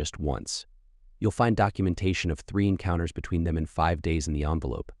happen just once. You'll find documentation of 3 encounters between them in 5 days in the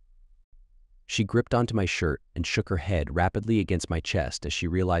envelope." She gripped onto my shirt and shook her head rapidly against my chest as she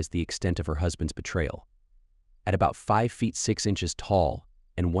realized the extent of her husband's betrayal. At about 5 feet 6 inches tall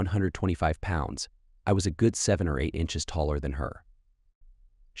and 125 pounds, I was a good 7 or 8 inches taller than her.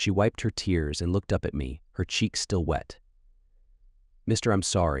 She wiped her tears and looked up at me, her cheeks still wet. "Mister, I'm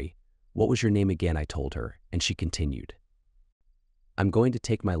sorry. What was your name again?" I told her, and she continued. "I'm going to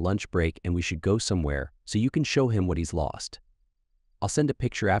take my lunch break and we should go somewhere so you can show him what he's lost. I'll send a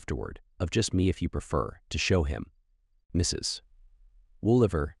picture afterward, of just me if you prefer, to show him. Mrs.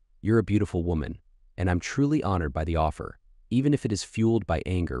 Woolliver, you're a beautiful woman, and I'm truly honored by the offer, even if it is fueled by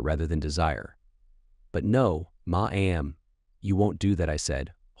anger rather than desire. But no, Ma am. You won't do that," I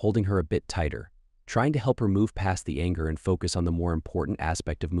said, holding her a bit tighter, trying to help her move past the anger and focus on the more important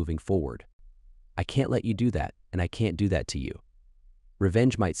aspect of moving forward. "I can't let you do that, and I can't do that to you.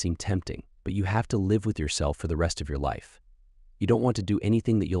 Revenge might seem tempting, but you have to live with yourself for the rest of your life. You don't want to do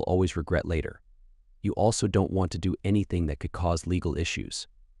anything that you'll always regret later. You also don't want to do anything that could cause legal issues."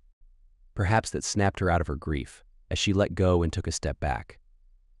 Perhaps that snapped her out of her grief, as she let go and took a step back.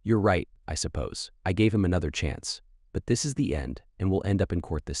 "You're right, I suppose. I gave him another chance, but this is the end, and we'll end up in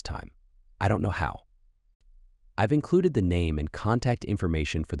court this time. I don't know how." I've included the name and contact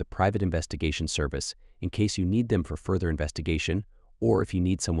information for the private investigation service in case you need them for further investigation or if you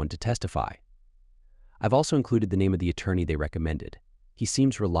need someone to testify. I've also included the name of the attorney they recommended. He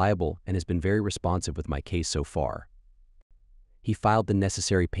seems reliable and has been very responsive with my case so far. He filed the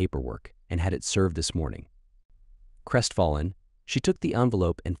necessary paperwork and had it served this morning. Crestfallen, she took the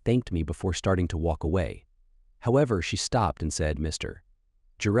envelope and thanked me before starting to walk away. However, she stopped and said, "Mr.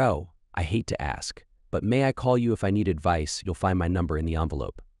 Giroux, I hate to ask, but may I call you if I need advice? You'll find my number in the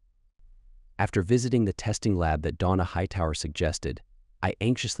envelope." After visiting the testing lab that Donna Hightower suggested, I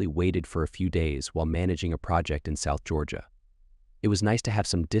anxiously waited for a few days while managing a project in South Georgia. It was nice to have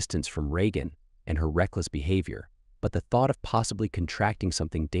some distance from Reagan and her reckless behavior, but the thought of possibly contracting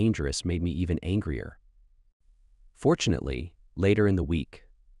something dangerous made me even angrier. Fortunately, later in the week,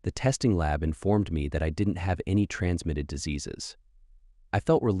 the testing lab informed me that I didn't have any transmitted diseases. I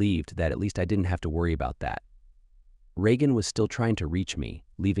felt relieved that at least I didn't have to worry about that. Reagan was still trying to reach me,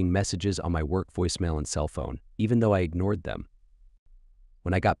 leaving messages on my work voicemail and cell phone, even though I ignored them.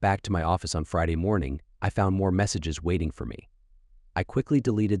 When I got back to my office on Friday morning, I found more messages waiting for me. I quickly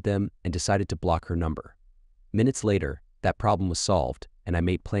deleted them and decided to block her number. Minutes later, that problem was solved, and I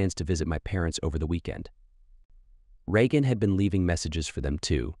made plans to visit my parents over the weekend. Reagan had been leaving messages for them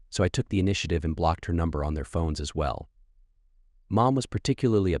too, so I took the initiative and blocked her number on their phones as well. Mom was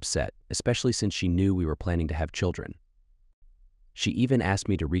particularly upset, especially since she knew we were planning to have children. She even asked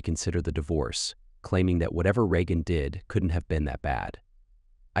me to reconsider the divorce, claiming that whatever Reagan did couldn't have been that bad.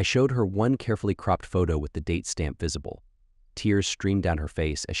 I showed her one carefully cropped photo with the date stamp visible. Tears streamed down her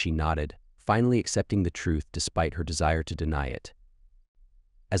face as she nodded, finally accepting the truth despite her desire to deny it.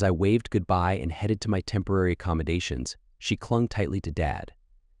 As I waved goodbye and headed to my temporary accommodations, she clung tightly to Dad.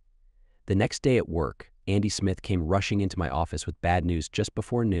 The next day at work, Andy Smith came rushing into my office with bad news just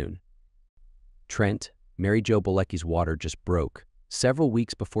before noon. "Trent, Mary Jo Belkis' water just broke several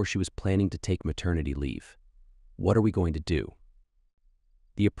weeks before she was planning to take maternity leave. What are we going to do?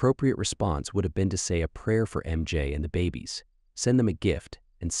 The appropriate response would have been to say a prayer for MJ and the babies, send them a gift,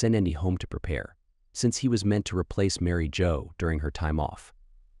 and send Andy home to prepare, since he was meant to replace Mary Jo during her time off.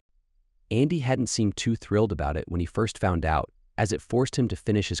 Andy hadn't seemed too thrilled about it when he first found out, as it forced him to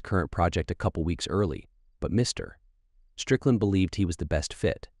finish his current project a couple weeks early, but Mr. Strickland believed he was the best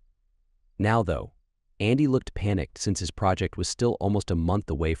fit. Now, though, Andy looked panicked since his project was still almost a month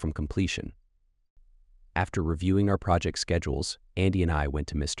away from completion. After reviewing our project schedules, Andy and I went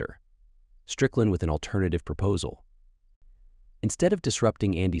to Mr. Strickland with an alternative proposal. Instead of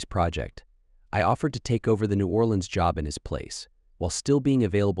disrupting Andy's project, I offered to take over the New Orleans job in his place, while still being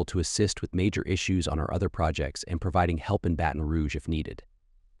available to assist with major issues on our other projects and providing help in Baton Rouge if needed.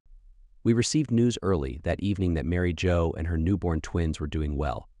 We received news early that evening that Mary Jo and her newborn twins were doing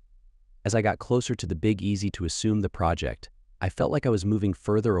well. As I got closer to the Big Easy to assume the project, I felt like I was moving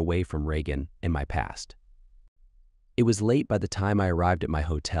further away from Reagan and my past. It was late by the time I arrived at my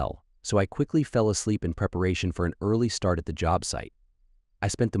hotel, so I quickly fell asleep in preparation for an early start at the job site. I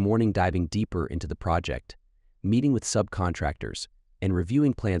spent the morning diving deeper into the project, meeting with subcontractors, and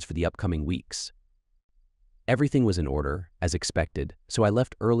reviewing plans for the upcoming weeks. Everything was in order, as expected, so I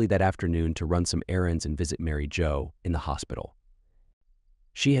left early that afternoon to run some errands and visit Mary Jo in the hospital.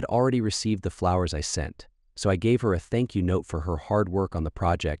 She had already received the flowers I sent, so I gave her a thank you note for her hard work on the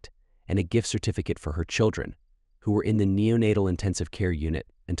project and a gift certificate for her children, who were in the neonatal intensive care unit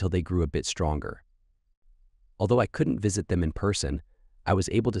until they grew a bit stronger. Although I couldn't visit them in person, I was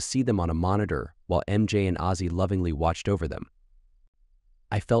able to see them on a monitor while MJ and Ozzy lovingly watched over them.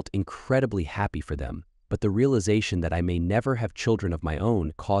 I felt incredibly happy for them, but the realization that I may never have children of my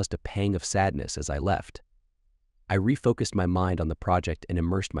own caused a pang of sadness as I left. I refocused my mind on the project and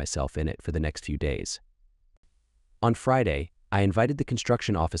immersed myself in it for the next few days. On Friday, I invited the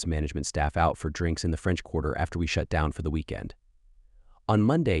construction office management staff out for drinks in the French Quarter after we shut down for the weekend. On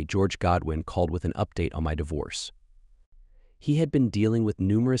Monday, George Godwin called with an update on my divorce. He had been dealing with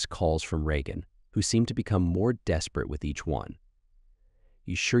numerous calls from Reagan, who seemed to become more desperate with each one.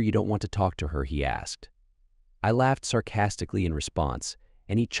 "You sure you don't want to talk to her?" he asked. I laughed sarcastically in response,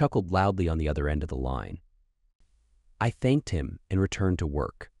 and he chuckled loudly on the other end of the line. I thanked him and returned to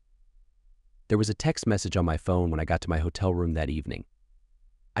work. There was a text message on my phone when I got to my hotel room that evening.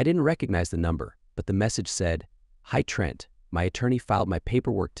 I didn't recognize the number, but the message said, "Hi Trent, my attorney filed my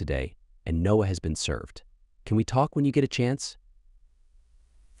paperwork today, and Noah has been served. Can we talk when you get a chance?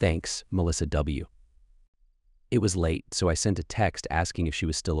 Thanks, Melissa W." It was late, so I sent a text asking if she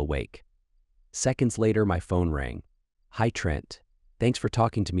was still awake. Seconds later, my phone rang. "Hi Trent. Thanks for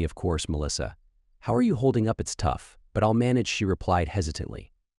talking to me, of course, Melissa. How are you holding up? It's tough, but I'll manage," she replied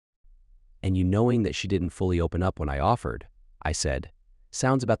hesitantly. "And you knowing that she didn't fully open up when I offered," I said.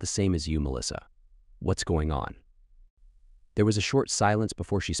 "Sounds about the same as you, Melissa. What's going on?" There was a short silence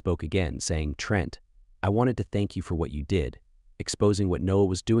before she spoke again, saying, "Trent, I wanted to thank you for what you did, exposing what Noah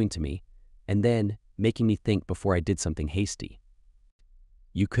was doing to me, and then making me think before I did something hasty.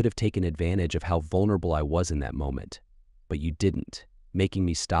 You could have taken advantage of how vulnerable I was in that moment, but you didn't, making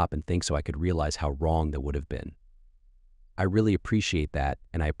me stop and think so I could realize how wrong that would have been. I really appreciate that,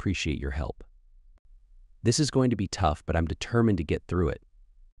 and I appreciate your help. This is going to be tough, but I'm determined to get through it.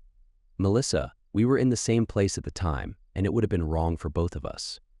 Melissa, we were in the same place at the time, and it would have been wrong for both of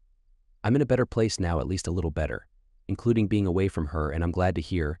us. I'm in a better place now, at least a little better, including being away from her, and I'm glad to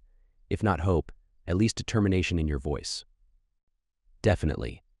hear, if not hope, at least determination in your voice.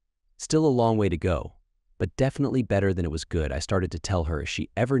 Definitely. Still a long way to go, but definitely better than it was good. I started to tell her if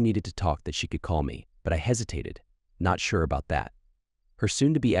she ever needed to talk that she could call me, but I hesitated, not sure about that. Her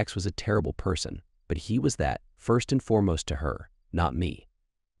soon-to-be ex was a terrible person, but he was that, first and foremost to her, not me.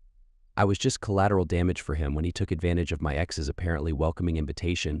 I was just collateral damage for him when he took advantage of my ex's apparently welcoming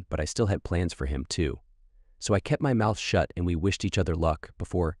invitation, but I still had plans for him too. So I kept my mouth shut and we wished each other luck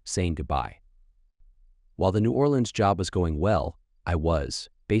before saying goodbye. While the New Orleans job was going well, I was,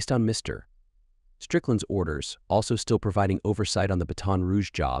 based on Mr. Strickland's orders, also still providing oversight on the Baton Rouge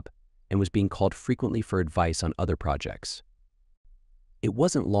job and was being called frequently for advice on other projects. It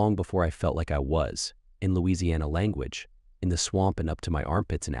wasn't long before I felt like I was, in Louisiana language, in the swamp and up to my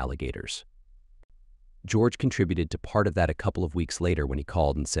armpits in alligators. George contributed to part of that a couple of weeks later when he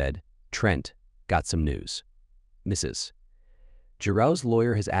called and said, "Trent, got some news. Mrs. Giroux's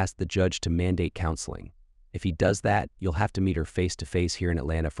lawyer has asked the judge to mandate counseling. If he does that, you'll have to meet her face-to-face here in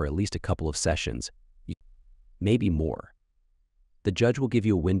Atlanta for at least a couple of sessions, maybe more. The judge will give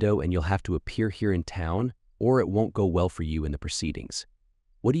you a window and you'll have to appear here in town, or it won't go well for you in the proceedings.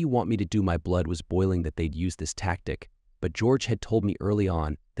 What do you want me to do? My blood was boiling that they'd use this tactic, but George had told me early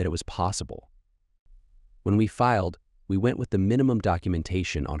on that it was possible. When we filed, we went with the minimum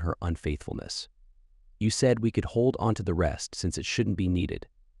documentation on her unfaithfulness. You said we could hold on to the rest since it shouldn't be needed.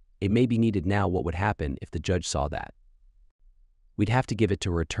 It may be needed now. What would happen if the judge saw that? We'd have to give it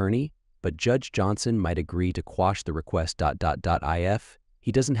to her attorney, but Judge Johnson might agree to quash the request. If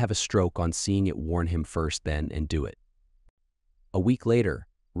he doesn't have a stroke on seeing it, warn him first then and do it. A week later,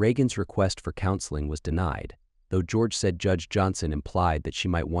 Reagan's request for counseling was denied, though George said Judge Johnson implied that she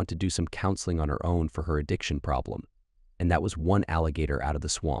might want to do some counseling on her own for her addiction problem, and that was one alligator out of the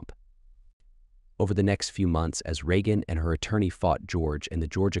swamp. Over the next few months, as Reagan and her attorney fought George in the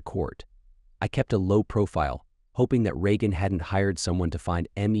Georgia court, I kept a low profile, hoping that Reagan hadn't hired someone to find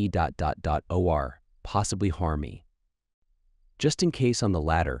me.or possibly harm me. Just in case on the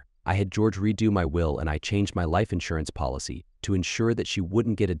latter, I had George redo my will and I changed my life insurance policy to ensure that she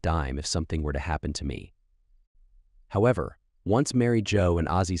wouldn't get a dime if something were to happen to me. However, once Mary Jo and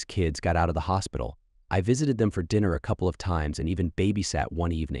Ozzy's kids got out of the hospital, I visited them for dinner a couple of times and even babysat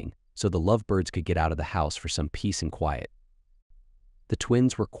one evening so the lovebirds could get out of the house for some peace and quiet. The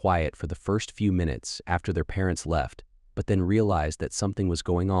twins were quiet for the first few minutes after their parents left, but then realized that something was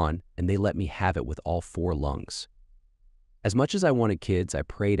going on and they let me have it with all 4 lungs. As much as I wanted kids, I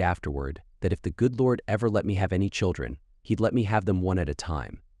prayed afterward that if the good Lord ever let me have any children, He'd let me have them one at a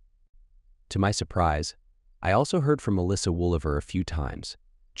time. To my surprise, I also heard from Melissa Wooliver a few times,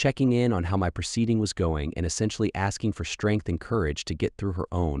 checking in on how my proceeding was going and essentially asking for strength and courage to get through her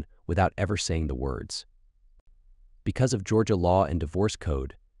own without ever saying the words. Because of Georgia law and divorce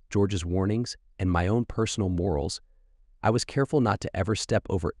code, Georgia's warnings, and my own personal morals, I was careful not to ever step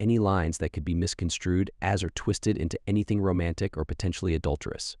over any lines that could be misconstrued as or twisted into anything romantic or potentially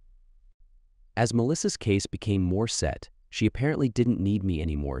adulterous. As Melissa's case became more set, she apparently didn't need me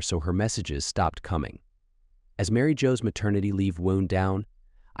anymore, so her messages stopped coming. As Mary Jo's maternity leave wound down,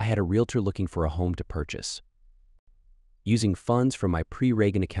 I had a realtor looking for a home to purchase. Using funds from my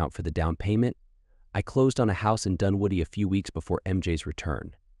pre-Reagan account for the down payment, I closed on a house in Dunwoody a few weeks before MJ's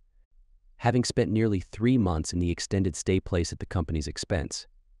return. Having spent nearly 3 months in the extended stay place at the company's expense,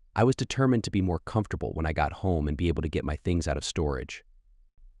 I was determined to be more comfortable when I got home and be able to get my things out of storage.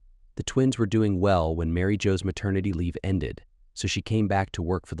 The twins were doing well when Mary Jo's maternity leave ended, so she came back to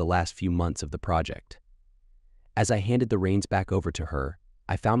work for the last few months of the project. As I handed the reins back over to her,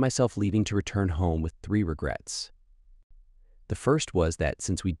 I found myself leaving to return home with 3 regrets. The first was that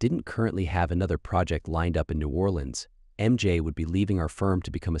since we didn't currently have another project lined up in New Orleans, MJ would be leaving our firm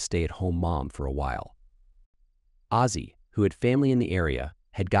to become a stay-at-home mom for a while. Ozzy, who had family in the area,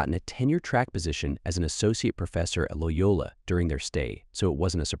 had gotten a tenure-track position as an associate professor at Loyola during their stay, so it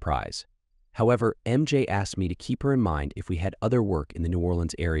wasn't a surprise. However, MJ asked me to keep her in mind if we had other work in the New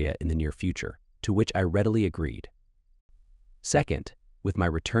Orleans area in the near future, to which I readily agreed. Second, with my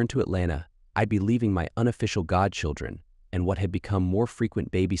return to Atlanta, I'd be leaving my unofficial godchildren and what had become more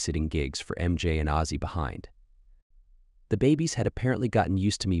frequent babysitting gigs for MJ and Ozzy behind. The babies had apparently gotten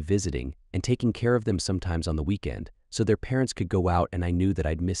used to me visiting and taking care of them sometimes on the weekend, so their parents could go out and I knew that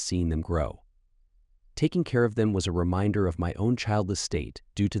I'd miss seeing them grow. Taking care of them was a reminder of my own childless state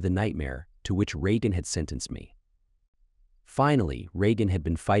due to the nightmare to which Reagan had sentenced me. Finally, Reagan had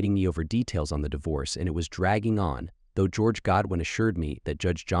been fighting me over details on the divorce and it was dragging on, though George Godwin assured me that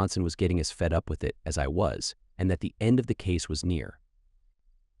Judge Johnson was getting as fed up with it as I was, and that the end of the case was near.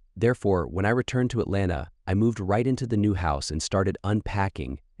 Therefore, when I returned to Atlanta, I moved right into the new house and started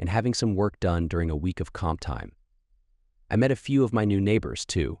unpacking and having some work done during a week of comp time. I met a few of my new neighbors,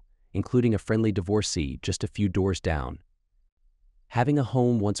 too, including a friendly divorcee just a few doors down. Having a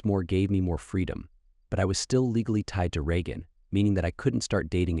home once more gave me more freedom, but I was still legally tied to Reagan, meaning that I couldn't start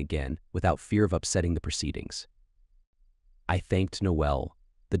dating again without fear of upsetting the proceedings. I thanked Noelle,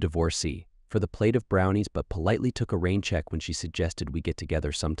 the divorcee, for the plate of brownies but politely took a rain check when she suggested we get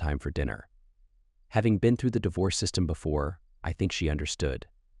together sometime for dinner. Having been through the divorce system before, I think she understood.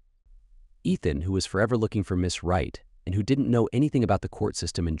 Ethan, who was forever looking for Miss Right and who didn't know anything about the court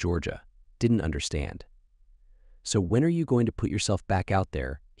system in Georgia, didn't understand. "So when are you going to put yourself back out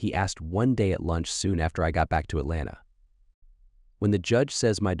there?" he asked one day at lunch soon after I got back to Atlanta. "When the judge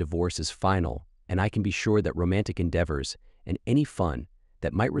says my divorce is final and I can be sure that romantic endeavors and any fun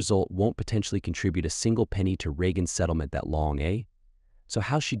that might result won't potentially contribute a single penny to Reagan's settlement that long, eh? So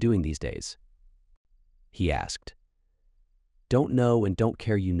how's she doing these days?" he asked. "Don't know and don't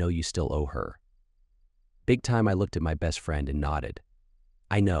care, you know you still owe her." Big time I looked at my best friend and nodded.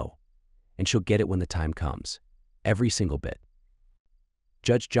 "I know, and she'll get it when the time comes. Every single bit."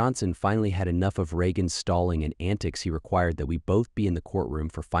 Judge Johnson finally had enough of Reagan's stalling and antics. He required that we both be in the courtroom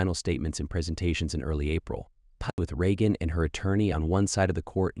for final statements and presentations in early April, with Reagan and her attorney on one side of the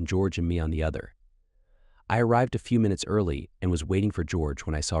court and George and me on the other. I arrived a few minutes early and was waiting for George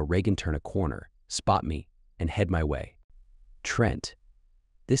when I saw Reagan turn a corner, spot me, and head my way. Trent,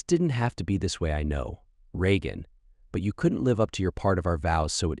 this didn't have to be this way, I know, Reagan, but you couldn't live up to your part of our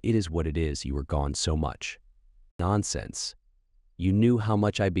vows, so it is what it is. You were gone so much. Nonsense. You knew how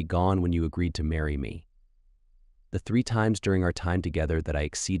much I'd be gone when you agreed to marry me. The 3 times during our time together that I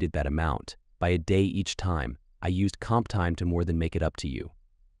exceeded that amount, by a day each time, I used comp time to more than make it up to you.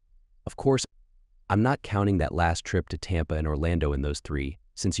 Of course, I'm not counting that last trip to Tampa and Orlando in those 3,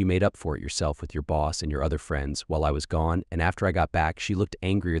 since you made up for it yourself with your boss and your other friends while I was gone, and after I got back, she looked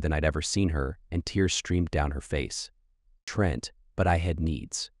angrier than I'd ever seen her, and tears streamed down her face. Trent, but I had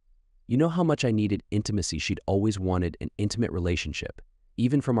needs. You know how much I needed intimacy. She'd always wanted an intimate relationship,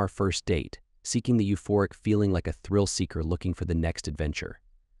 even from our first date, seeking the euphoric feeling like a thrill seeker looking for the next adventure.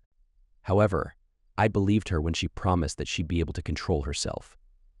 However, I believed her when she promised that she'd be able to control herself.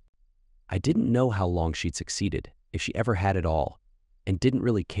 I didn't know how long she'd succeeded, if she ever had at all, and didn't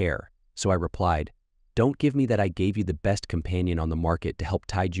really care, so I replied, "Don't give me that. I gave you the best companion on the market to help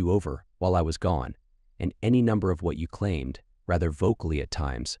tide you over while I was gone, and any number of what you claimed, rather vocally at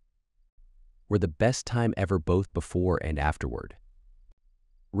times, were the best time ever both before and afterward."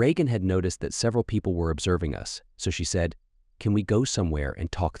 Reagan had noticed that several people were observing us, so she said, "Can we go somewhere and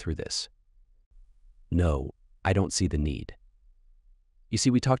talk through this?" "No, I don't see the need. You see,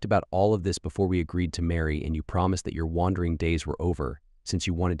 we talked about all of this before we agreed to marry, and you promised that your wandering days were over since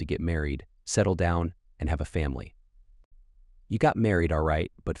you wanted to get married, settle down, and have a family. You got married, all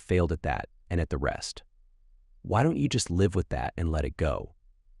right, but failed at that and at the rest. Why don't you just live with that and let it go?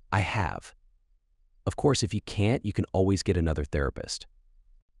 I have. Of course, if you can't, you can always get another therapist.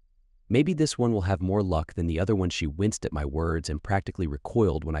 Maybe this one will have more luck than the other one." She winced at my words and practically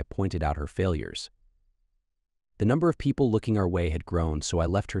recoiled when I pointed out her failures. The number of people looking our way had grown, so I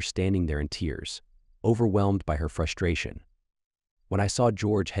left her standing there in tears, overwhelmed by her frustration. When I saw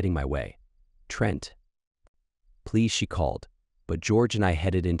George heading my way, "Trent, please," she called, but George and I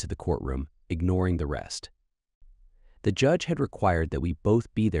headed into the courtroom, ignoring the rest. The judge had required that we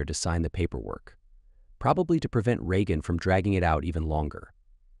both be there to sign the paperwork, probably to prevent Reagan from dragging it out even longer.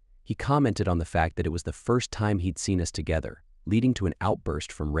 He commented on the fact that it was the first time he'd seen us together, leading to an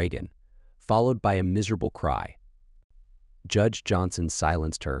outburst from Reagan, followed by a miserable cry. Judge Johnson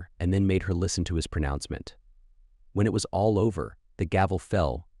silenced her and then made her listen to his pronouncement. When it was all over, the gavel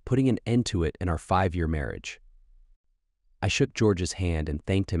fell, putting an end to it and our 5-year marriage. I shook George's hand and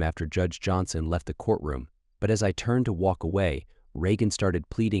thanked him after Judge Johnson left the courtroom, but as I turned to walk away, Reagan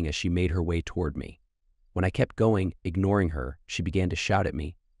started pleading as she made her way toward me. When I kept going, ignoring her, she began to shout at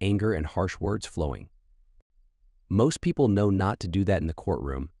me, anger and harsh words flowing. Most people know not to do that in the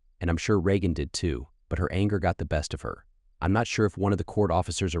courtroom, and I'm sure Reagan did too, but her anger got the best of her. I'm not sure if one of the court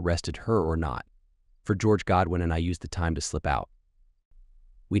officers arrested her or not, for George Godwin and I used the time to slip out.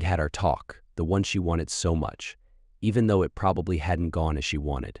 We'd had our talk, the one she wanted so much, even though it probably hadn't gone as she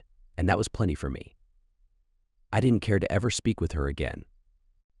wanted, and that was plenty for me. I didn't care to ever speak with her again.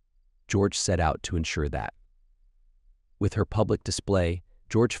 George set out to ensure that. With her public display,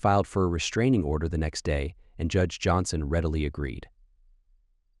 George filed for a restraining order the next day, and Judge Johnson readily agreed.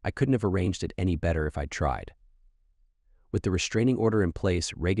 I couldn't have arranged it any better if I'd tried. With the restraining order in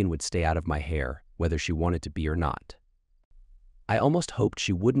place, Reagan would stay out of my hair, whether she wanted to be or not. I almost hoped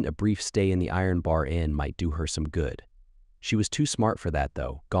she wouldn't. A brief stay in the Iron Bar Inn might do her some good. She was too smart for that,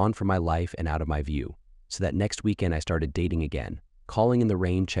 though, gone from my life and out of my view, so that next weekend I started dating again, calling in the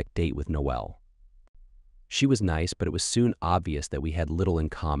rain check date with Noelle. She was nice, but it was soon obvious that we had little in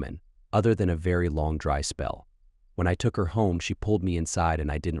common, other than a very long dry spell. When I took her home, she pulled me inside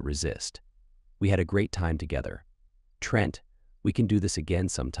and I didn't resist. We had a great time together. "Trent, we can do this again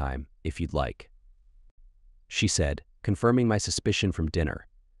sometime, if you'd like," she said, confirming my suspicion from dinner,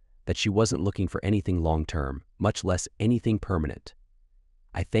 that she wasn't looking for anything long-term, much less anything permanent.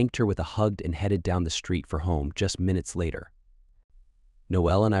 I thanked her with a hug and headed down the street for home just minutes later.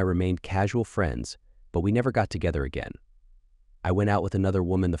 Noelle and I remained casual friends, but we never got together again. I went out with another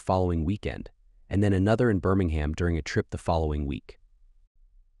woman the following weekend, and then another in Birmingham during a trip the following week.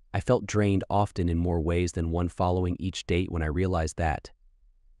 I felt drained often in more ways than one following each date when I realized that,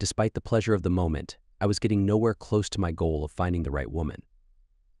 despite the pleasure of the moment, I was getting nowhere close to my goal of finding the right woman.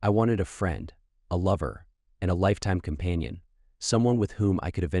 I wanted a friend, a lover, and a lifetime companion, someone with whom I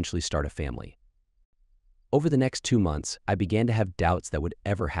could eventually start a family. Over the next 2 months, I began to have doubts that would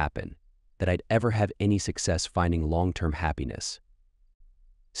ever happen, that I'd ever have any success finding long-term happiness.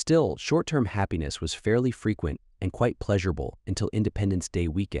 Still, short-term happiness was fairly frequent and quite pleasurable until Independence Day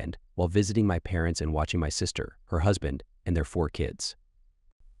weekend while visiting my parents and watching my sister, her husband, and their 4 kids.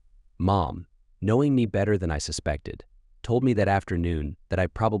 Mom, knowing me better than I suspected, told me that afternoon that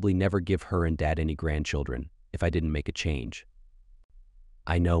I'd probably never give her and Dad any grandchildren if I didn't make a change.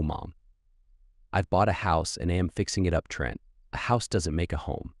 I know, Mom. I've bought a house and am fixing it up, Trent. A house doesn't make a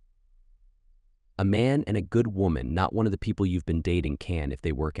home. A man and a good woman, not one of the people you've been dating, can if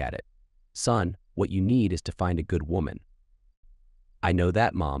they work at it. Son, what you need is to find a good woman. I know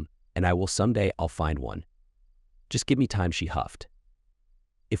that, Mom, and I will someday. I'll find one. Just give me time, she huffed.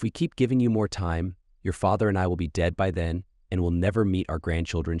 If we keep giving you more time, your father and I will be dead by then and will never meet our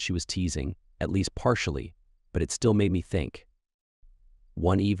grandchildren. She was teasing, at least partially, but it still made me think.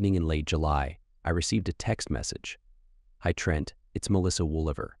 One evening in late July, I received a text message. Hi Trent, it's Melissa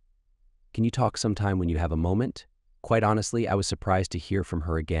Wooliver. Can you talk sometime when you have a moment? Quite honestly, I was surprised to hear from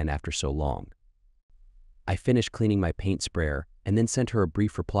her again after so long. I finished cleaning my paint sprayer and then sent her a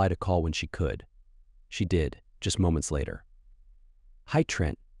brief reply to call when she could. She did, just moments later. Hi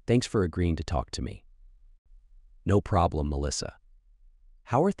Trent, thanks for agreeing to talk to me. No problem, Melissa.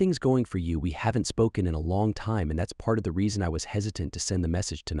 How are things going for you? We haven't spoken in a long time, and that's part of the reason I was hesitant to send the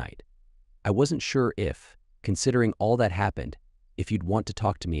message tonight. I wasn't sure if, considering all that happened, if you'd want to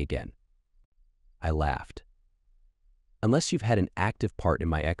talk to me again. I laughed. Unless you've had an active part in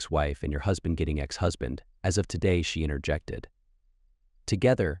my ex-wife and your husband getting ex-husband, as of today, she interjected.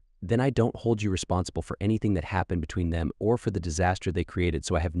 Together, then I don't hold you responsible for anything that happened between them or for the disaster they created,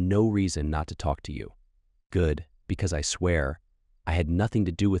 so I have no reason not to talk to you. Good, because I swear, I had nothing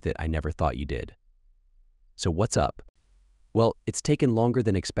to do with it. I never thought you did. So what's up? Well, it's taken longer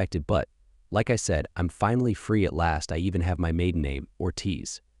than expected, but, like I said, I'm finally free at last. I even have my maiden name,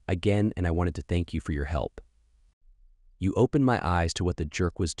 Ortiz, again, and I wanted to thank you for your help. You opened my eyes to what the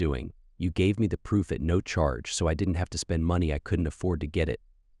jerk was doing. You gave me the proof at no charge, so I didn't have to spend money I couldn't afford to get it,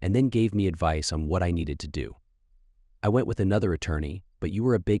 and then gave me advice on what I needed to do. I went with another attorney, but you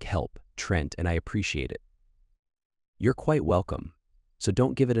were a big help, Trent, and I appreciate it. You're quite welcome, so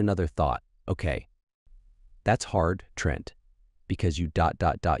don't give it another thought, okay? That's hard, Trent, because you ...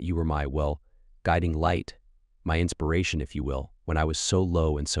 you were my, well, guiding light, my inspiration, if you will, when I was so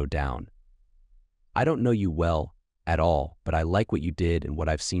low and so down. I don't know you well at all, but I like what you did and what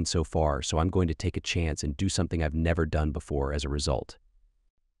I've seen so far, so I'm going to take a chance and do something I've never done before as a result.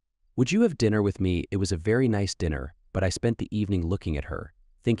 Would you have dinner with me? It was a very nice dinner, but I spent the evening looking at her,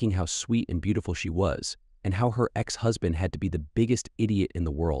 thinking how sweet and beautiful she was, and how her ex-husband had to be the biggest idiot in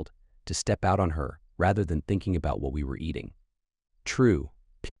the world to step out on her rather than thinking about what we were eating. True.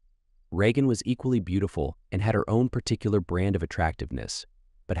 Reagan was equally beautiful and had her own particular brand of attractiveness,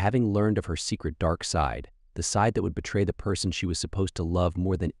 but having learned of her secret dark side, the side that would betray the person she was supposed to love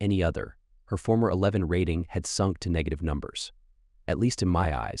more than any other, her former 11 rating had sunk to negative numbers, at least in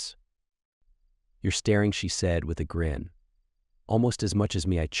my eyes. You're staring, she said with a grin. Almost as much as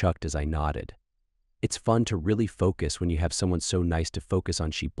me, I chucked as I nodded. It's fun to really focus when you have someone so nice to focus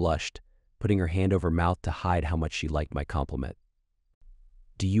on, she blushed, putting her hand over mouth to hide how much she liked my compliment.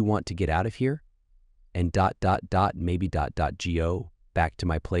 Do you want to get out of here? And ... maybe ... go back to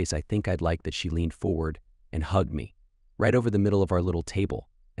my place. I think I'd like that. She leaned forward and hugged me, right over the middle of our little table,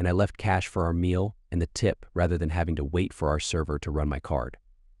 and I left cash for our meal and the tip rather than having to wait for our server to run my card.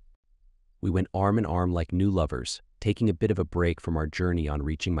 We went arm in arm like new lovers, taking a bit of a break from our journey on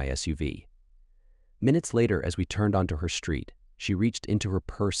reaching my SUV. Minutes later, as we turned onto her street, she reached into her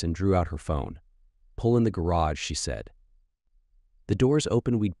purse and drew out her phone. Pull in the garage, she said. The doors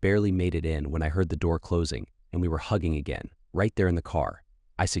opened. We'd barely made it in when I heard the door closing, and we were hugging again, right there in the car.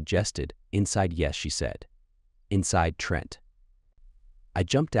 I suggested, inside. Yes, she said. Inside, Trent. I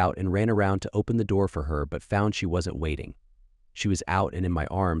jumped out and ran around to open the door for her, but found she wasn't waiting. She was out and in my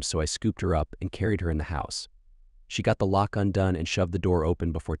arms, so I scooped her up and carried her in the house. She got the lock undone and shoved the door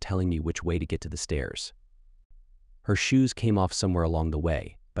open before telling me which way to get to the stairs. Her shoes came off somewhere along the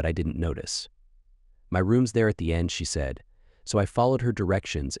way, but I didn't notice. My room's there at the end, she said, so I followed her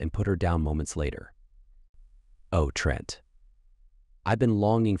directions and put her down moments later. Oh, Trent. I've been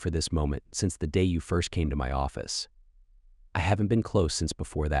longing for this moment since the day you first came to my office. I haven't been close since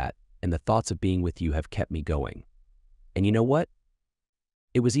before that, and the thoughts of being with you have kept me going. And you know what?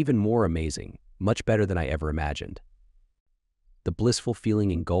 It was even more amazing, much better than I ever imagined. The blissful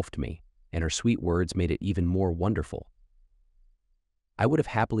feeling engulfed me, and her sweet words made it even more wonderful. I would have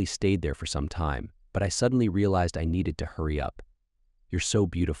happily stayed there for some time, but I suddenly realized I needed to hurry up. You're so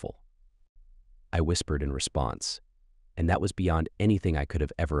beautiful, I whispered in response, and that was beyond anything I could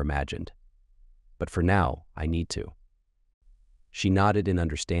have ever imagined. But for now, I need to. She nodded in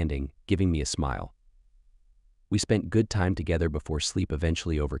understanding, giving me a smile. We spent good time together before sleep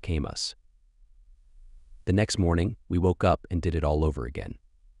eventually overcame us. The next morning, we woke up and did it all over again.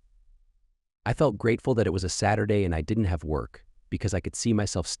 I felt grateful that it was a Saturday and I didn't have work, because I could see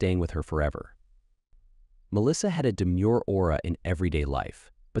myself staying with her forever. Melissa had a demure aura in everyday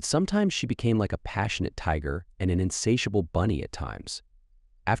life, but sometimes she became like a passionate tiger and an insatiable bunny at times.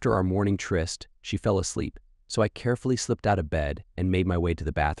 After our morning tryst, she fell asleep, so I carefully slipped out of bed and made my way to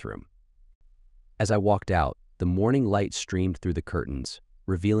the bathroom. As I walked out, the morning light streamed through the curtains,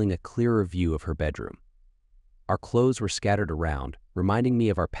 revealing a clearer view of her bedroom. Our clothes were scattered around, reminding me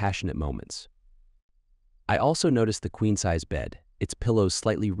of our passionate moments. I also noticed the queen-size bed, its pillows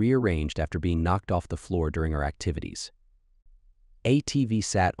slightly rearranged after being knocked off the floor during our activities. A TV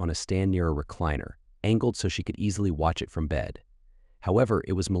sat on a stand near a recliner, angled so she could easily watch it from bed. However,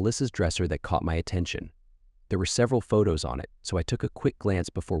 it was Melissa's dresser that caught my attention. There were several photos on it, so I took a quick glance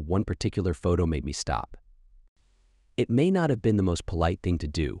before one particular photo made me stop. It may not have been the most polite thing to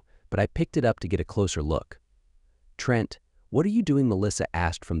do, but I picked it up to get a closer look. "Trent, what are you doing?" Melissa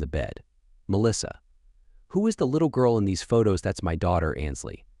asked from the bed. "Melissa, who is the little girl in these photos?" "That's my daughter,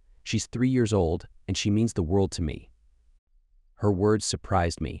 Ansley. She's 3 years old, and she means the world to me." Her words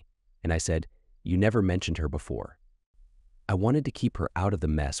surprised me, and I said, "You never mentioned her before." I wanted to keep her out of the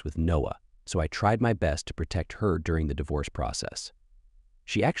mess with Noah, so I tried my best to protect her during the divorce process.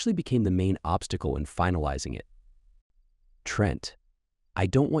 She actually became the main obstacle in finalizing it. "Trent, I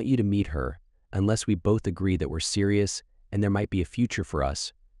don't want you to meet her unless we both agree that we're serious and there might be a future for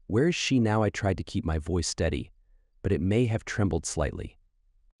us. Where is she now?" I tried to keep my voice steady, but it may have trembled slightly.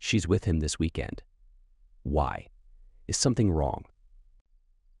 "She's with him this weekend." "Why? Is something wrong?"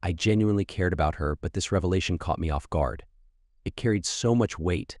 I genuinely cared about her, but this revelation caught me off guard. It carried so much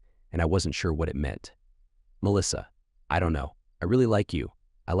weight, and I wasn't sure what it meant. "Melissa, I don't know. I really like you.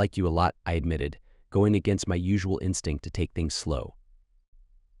 I like you a lot," I admitted, going against my usual instinct to take things slow.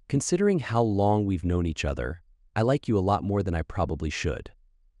 "Considering how long we've known each other, I like you a lot more than I probably should.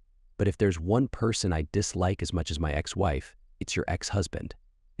 But if there's one person I dislike as much as my ex-wife, it's your ex-husband.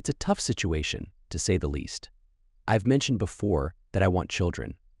 It's a tough situation, to say the least. I've mentioned before that I want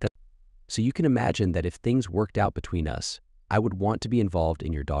children. So you can imagine that if things worked out between us, I would want to be involved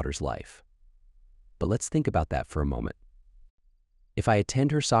in your daughter's life. But let's think about that for a moment. If I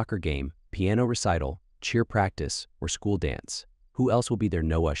attend her soccer game, piano recital, cheer practice, or school dance, who else will be there?"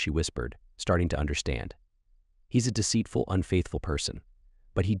 "Noah," she whispered, starting to understand. "He's a deceitful, unfaithful person,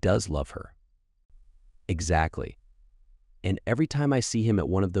 but he does love her." "Exactly. And every time I see him at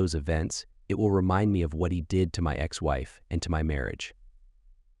one of those events, it will remind me of what he did to my ex-wife and to my marriage.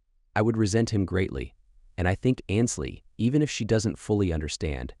 I would resent him greatly, and I think Ansley, even if she doesn't fully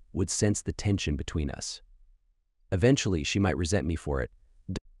understand, would sense the tension between us. Eventually, she might resent me for it,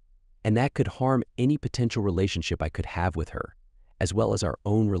 and that could harm any potential relationship I could have with her, as well as our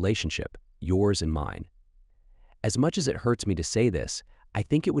own relationship, yours and mine. As much as it hurts me to say this, I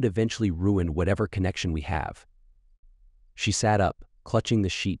think it would eventually ruin whatever connection we have." She sat up, clutching the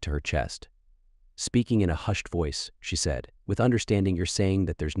sheet to her chest. Speaking in a hushed voice, she said, "With understanding, you're saying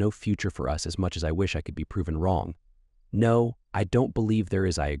that there's no future for us. As much as I wish I could be proven wrong." "No, I don't believe there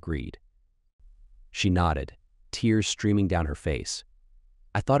is," I agreed. She nodded, tears streaming down her face.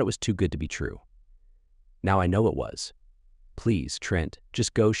 I thought it was too good to be true. Now I know it was. "Please, Trent,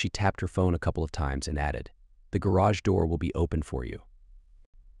 just go." She tapped her phone a couple of times and added, "The garage door will be open for you."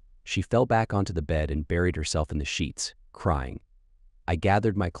 She fell back onto the bed and buried herself in the sheets, crying. I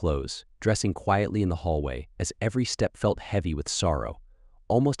gathered my clothes, dressing quietly in the hallway, as every step felt heavy with sorrow,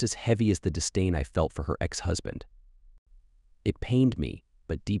 almost as heavy as the disdain I felt for her ex-husband. It pained me,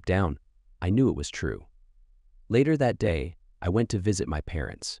 but deep down, I knew it was true. Later that day, I went to visit my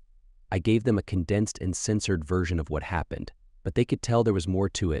parents. I gave them a condensed and censored version of what happened, but they could tell there was more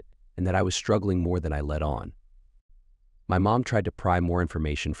to it and that I was struggling more than I let on. My mom tried to pry more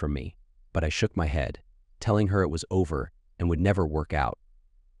information from me, but I shook my head, telling her it was over and would never work out.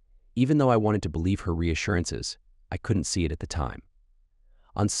 Even though I wanted to believe her reassurances, I couldn't see it at the time.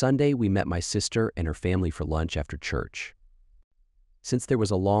 On Sunday, we met my sister and her family for lunch after church. Since there was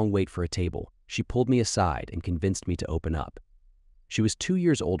a long wait for a table, she pulled me aside and convinced me to open up. She was 2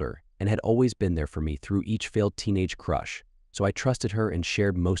 years older and had always been there for me through each failed teenage crush, so I trusted her and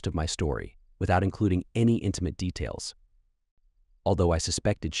shared most of my story, without including any intimate details. Although I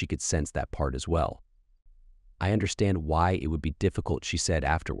suspected she could sense that part as well. "I understand why it would be difficult," she said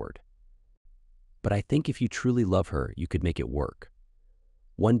afterward. "But I think if you truly love her, you could make it work.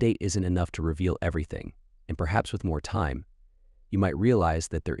 One date isn't enough to reveal everything, and perhaps with more time, you might realize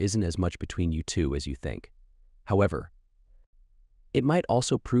that there isn't as much between you two as you think. However, It might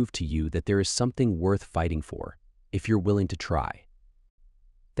also prove to you that there is something worth fighting for, if you're willing to try.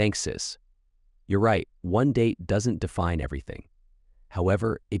 Thanks, sis. You're right, one date doesn't define everything.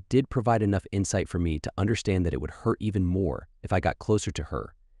 However, it did provide enough insight for me to understand that it would hurt even more if I got closer to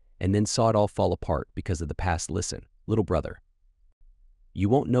her and then saw it all fall apart because of the past. Listen, little brother. You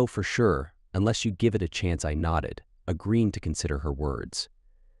won't know for sure unless you give it a chance. I nodded, agreeing to consider her words.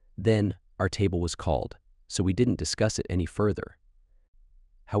 Then, our table was called, so we didn't discuss it any further.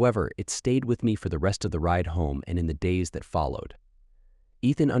 However, it stayed with me for the rest of the ride home and in the days that followed.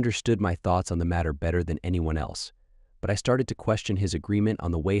 Ethan understood my thoughts on the matter better than anyone else, but I started to question his agreement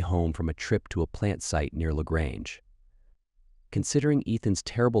on the way home from a trip to a plant site near LaGrange. Considering Ethan's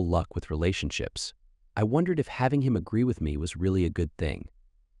terrible luck with relationships, I wondered if having him agree with me was really a good thing.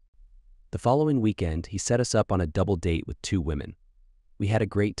 The following weekend, he set us up on a double date with 2 women. We had a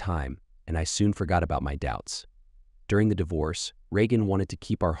great time, and I soon forgot about my doubts. During the divorce, Reagan wanted to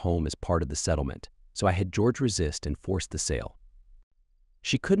keep our home as part of the settlement, so I had George resist and force the sale.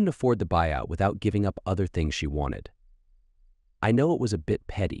 She couldn't afford the buyout without giving up other things she wanted. I know it was a bit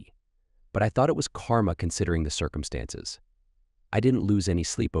petty, but I thought it was karma considering the circumstances. I didn't lose any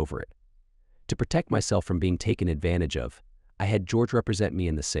sleep over it. To protect myself from being taken advantage of, I had George represent me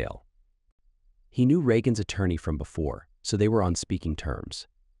in the sale. He knew Reagan's attorney from before, so they were on speaking terms.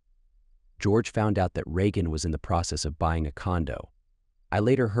 George found out that Reagan was in the process of buying a condo. I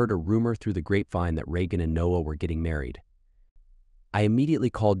later heard a rumor through the grapevine that Reagan and Noah were getting married. I immediately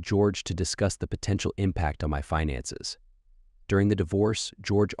called George to discuss the potential impact on my finances. During the divorce,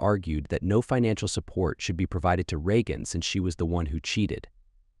 George argued that no financial support should be provided to Reagan since she was the one who cheated.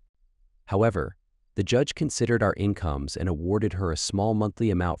 However, the judge considered our incomes and awarded her a small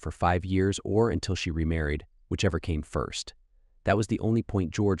monthly amount for 5 years or until she remarried, whichever came first. That was the only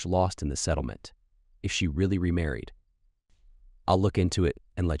point George lost in the settlement, if she really remarried. I'll look into it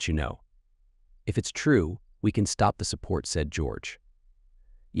and let you know. If it's true, we can stop the support, said George.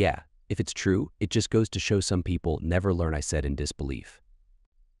 Yeah, if it's true, it just goes to show some people never learn, I said in disbelief.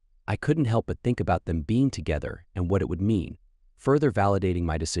 I couldn't help but think about them being together and what it would mean, further validating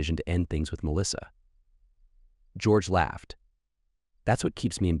my decision to end things with Melissa. George laughed. That's what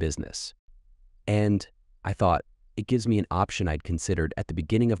keeps me in business. And, I thought, it gives me an option I'd considered at the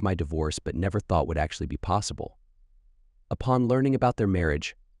beginning of my divorce but never thought would actually be possible. Upon learning about their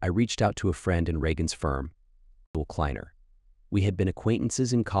marriage, I reached out to a friend in Reagan's firm, Kleiner. We had been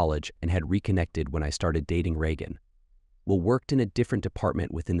acquaintances in college and had reconnected when I started dating Reagan. We worked in a different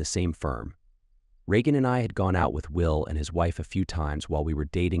department within the same firm. Reagan and I had gone out with Will and his wife a few times while we were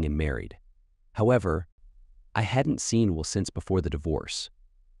dating and married. However, I hadn't seen Will since before the divorce.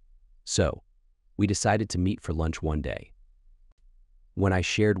 So, we decided to meet for lunch one day. When I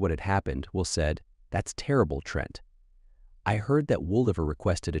shared what had happened, Will said, "That's terrible, Trent. I heard that Wooliver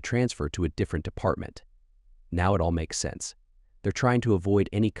requested a transfer to a different department. Now it all makes sense. They're trying to avoid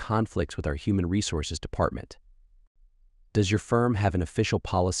any conflicts with our human resources department. Does your firm have an official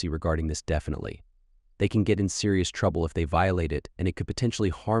policy regarding this? Definitely. They can get in serious trouble if they violate it, and it could potentially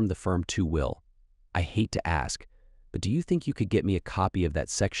harm the firm too, Will. I hate to ask, but do you think you could get me a copy of that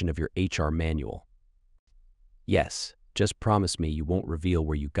section of your HR manual?" Yes, just promise me you won't reveal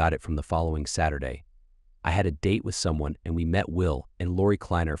where you got it from. The following Saturday, I had a date with someone and we met Will and Lori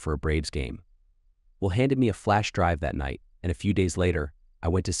Kleiner for a Braves game. Will handed me a flash drive that night, and a few days later, I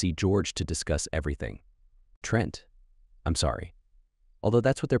went to see George to discuss everything. Trent, I'm sorry. Although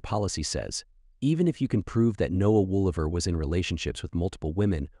that's what their policy says, even if you can prove that Noah Wooliver was in relationships with multiple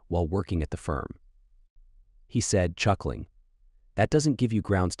women while working at the firm. He said, chuckling, that doesn't give you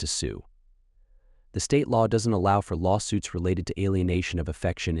grounds to sue. The state law doesn't allow for lawsuits related to alienation of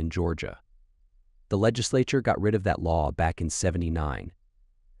affection in Georgia. The legislature got rid of that law back in '79.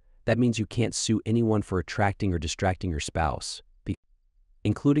 That means you can't sue anyone for attracting or distracting your spouse,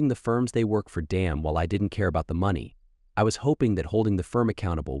 including the firms they work for. Damn, while I didn't care about the money, I was hoping that holding the firm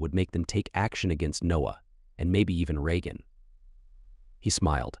accountable would make them take action against Noah, and maybe even Reagan. He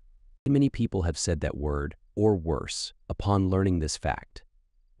smiled. Many people have said that word, or worse, upon learning this fact.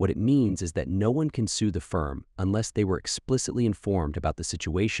 What it means is that no one can sue the firm unless they were explicitly informed about the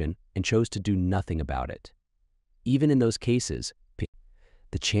situation and chose to do nothing about it. Even in those cases,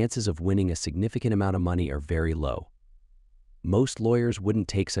 the chances of winning a significant amount of money are very low. Most lawyers wouldn't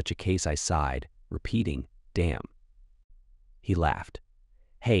take such a case. I sighed, repeating, damn. He laughed.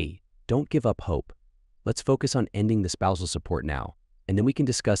 Hey, don't give up hope. Let's focus on ending the spousal support now, and then we can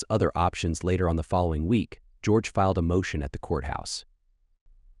discuss other options later. On the following week, George filed a motion at the courthouse.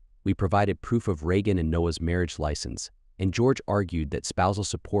 We provided proof of Reagan and Noah's marriage license, and George argued that spousal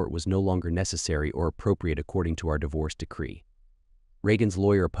support was no longer necessary or appropriate according to our divorce decree. Reagan's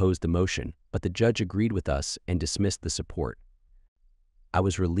lawyer opposed the motion, but the judge agreed with us and dismissed the support. I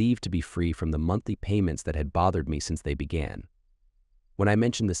was relieved to be free from the monthly payments that had bothered me since they began. When I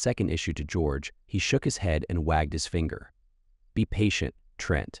mentioned the second issue to George, he shook his head and wagged his finger. "Be patient,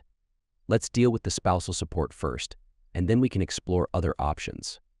 Trent. Let's deal with the spousal support first, and then we can explore other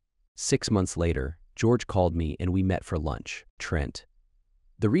options." 6 months later, George called me and we met for lunch. "Trent,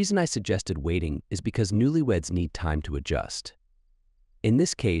 the reason I suggested waiting is because newlyweds need time to adjust. In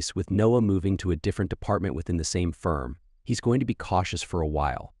this case, with Noah moving to a different department within the same firm, he's going to be cautious for a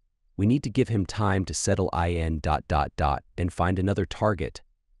while. We need to give him time to settle in ... and find another target.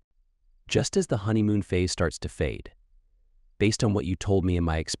 Just as the honeymoon phase starts to fade. Based on what you told me and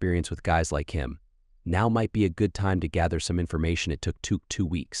my experience with guys like him, now might be a good time to gather some information. It took two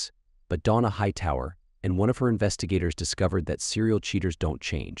weeks, but Donna Hightower and one of her investigators discovered that serial cheaters don't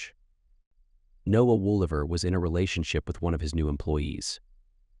change. Noah Wooliver was in a relationship with one of his new employees.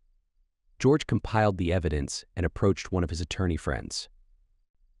 George compiled the evidence and approached one of his attorney friends.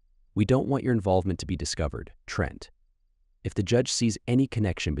 "We don't want your involvement to be discovered, Trent. If the judge sees any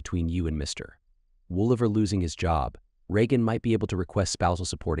connection between you and Mr. Wooliver losing his job, Reagan might be able to request spousal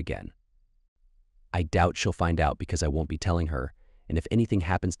support again. I doubt she'll find out because I won't be telling her, and if anything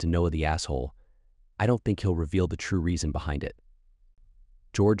happens to Noah the asshole, I don't think he'll reveal the true reason behind it."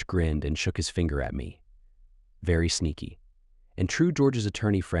 George grinned and shook his finger at me. Very sneaky. And true, George's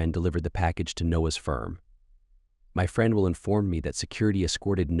attorney friend delivered the package to Noah's firm. My friend will inform me that security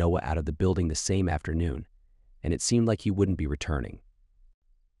escorted Noah out of the building the same afternoon, and it seemed like he wouldn't be returning.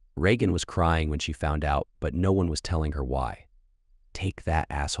 Reagan was crying when she found out, but no one was telling her why. "Take that,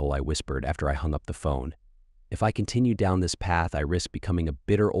 asshole," I whispered after I hung up the phone. If I continued down this path, I risked becoming a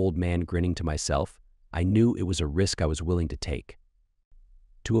bitter old man grinning to myself. I knew it was a risk I was willing to take.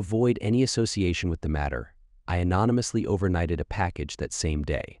 To avoid any association with the matter, I anonymously overnighted a package that same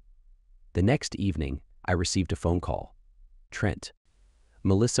day. The next evening, I received a phone call. "Trent,"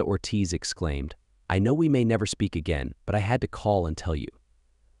 Melissa Ortiz exclaimed, "I know we may never speak again, but I had to call and tell you.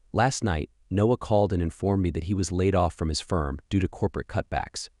 Last night, Noah called and informed me that he was laid off from his firm due to corporate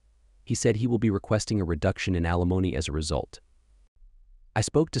cutbacks. He said he will be requesting a reduction in alimony as a result. I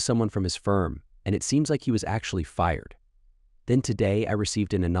spoke to someone from his firm, and it seems like he was actually fired. Then today, I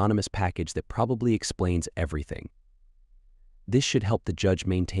received an anonymous package that probably explains everything. This should help the judge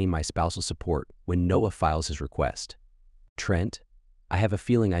maintain my spousal support when Noah files his request. Trent, I have a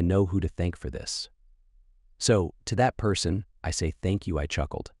feeling I know who to thank for this." So, to that person, I say thank you, I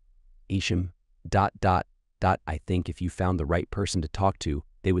chuckled. Isham, ... I think if you found the right person to talk to,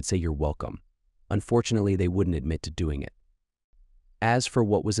 they would say you're welcome. Unfortunately, they wouldn't admit to doing it. As for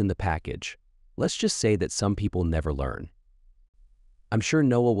what was in the package, let's just say that some people never learn. I'm sure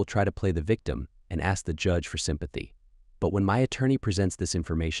Noah will try to play the victim and ask the judge for sympathy. But when my attorney presents this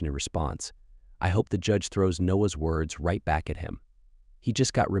information in response, I hope the judge throws Noah's words right back at him. He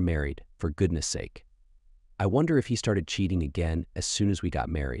just got remarried, for goodness sake. I wonder if he started cheating again as soon as we got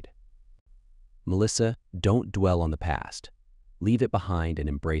married. Melissa, don't dwell on the past. Leave it behind and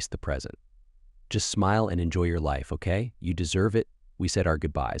embrace the present. Just smile and enjoy your life, okay? You deserve it. We said our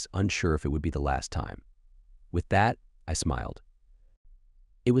goodbyes, unsure if it would be the last time. With that, I smiled.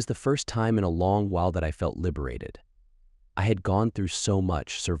 It was the first time in a long while that I felt liberated. I had gone through so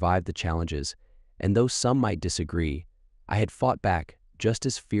much, survived the challenges, and though some might disagree, I had fought back just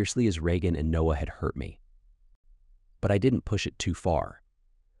as fiercely as Reagan and Noah had hurt me. But I didn't push it too far.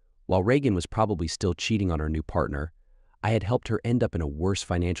 While Reagan was probably still cheating on her new partner, I had helped her end up in a worse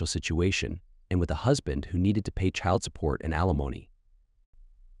financial situation and with a husband who needed to pay child support and alimony.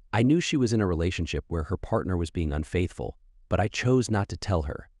 I knew she was in a relationship where her partner was being unfaithful, but I chose not to tell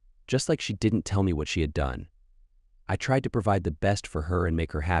her, just like she didn't tell me what she had done. I tried to provide the best for her and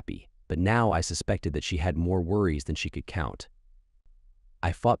make her happy, but now I suspected that she had more worries than she could count.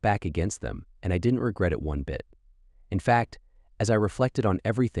 I fought back against them, and I didn't regret it one bit. In fact, as I reflected on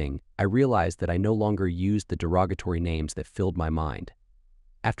everything, I realized that I no longer used the derogatory names that filled my mind.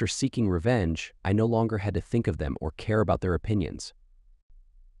 After seeking revenge, I no longer had to think of them or care about their opinions.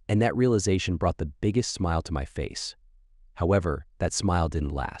 And that realization brought the biggest smile to my face. However, that smile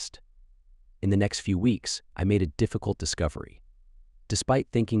didn't last. In the next few weeks, I made a difficult discovery. Despite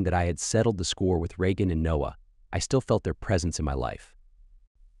thinking that I had settled the score with Reagan and Noah, I still felt their presence in my life.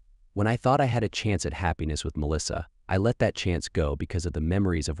 When I thought I had a chance at happiness with Melissa, I let that chance go because of the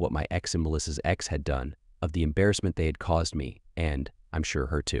memories of what my ex and Melissa's ex had done, of the embarrassment they had caused me, and, I'm sure,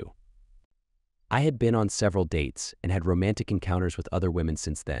 her too. I had been on several dates and had romantic encounters with other women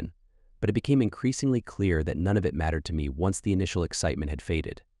since then, but it became increasingly clear that none of it mattered to me once the initial excitement had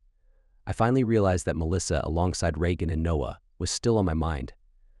faded. I finally realized that Melissa, alongside Reagan and Noah, was still on my mind.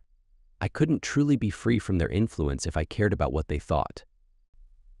 I couldn't truly be free from their influence if I cared about what they thought.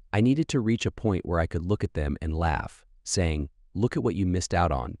 I needed to reach a point where I could look at them and laugh, saying, "Look at what you missed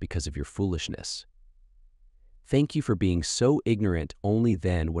out on because of your foolishness. Thank you for being so ignorant. Only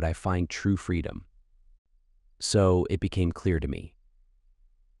then would I find true freedom." So it became clear to me.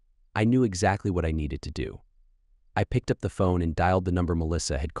 I knew exactly what I needed to do. I picked up the phone and dialed the number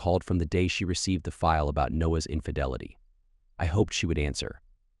Melissa had called from the day she received the file about Noah's infidelity. I hoped she would answer.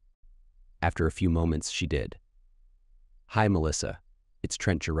 After a few moments, she did. "Hi, Melissa. It's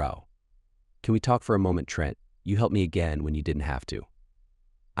Trent Giroux. Can we talk for a moment, Trent? You helped me again when you didn't have to."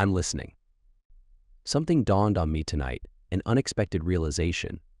 "I'm listening." "Something dawned on me tonight, an unexpected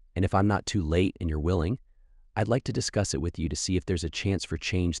realization, and if I'm not too late and you're willing, I'd like to discuss it with you to see if there's a chance for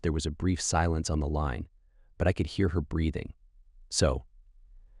change." There was a brief silence on the line, but I could hear her breathing. So,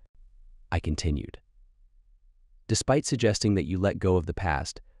 I continued. "Despite suggesting that you let go of the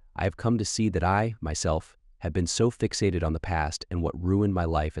past, I have come to see that I, myself, have been so fixated on the past and what ruined my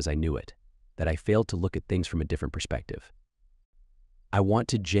life as I knew it, that I failed to look at things from a different perspective. I want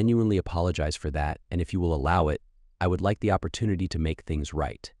to genuinely apologize for that, and if you will allow it, I would like the opportunity to make things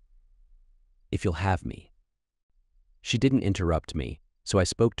right. If you'll have me." She didn't interrupt me, so I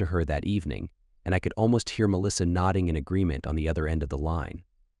spoke to her that evening, and I could almost hear Melissa nodding in agreement on the other end of the line.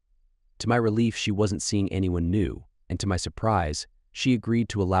 To my relief, she wasn't seeing anyone new, and to my surprise, she agreed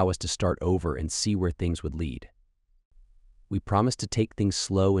to allow us to start over and see where things would lead. We promised to take things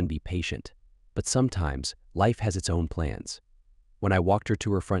slow and be patient, but sometimes life has its own plans. When I walked her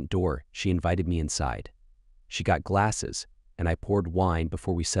to her front door, she invited me inside. She got glasses, and I poured wine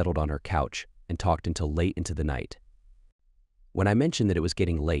before we settled on her couch and talked until late into the night. When I mentioned that it was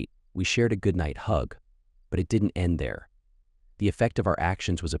getting late, we shared a goodnight hug, but it didn't end there. The effect of our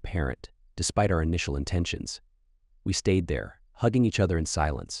actions was apparent, despite our initial intentions. We stayed there, hugging each other in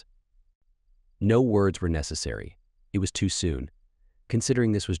silence. No words were necessary. It was too soon,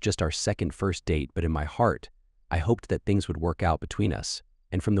 considering this was just our second first date, but in my heart, I hoped that things would work out between us,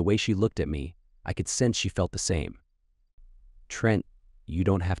 and from the way she looked at me, I could sense she felt the same. "Trent, you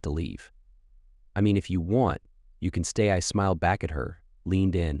don't have to leave. I mean, if you want, you can stay." I smiled back at her,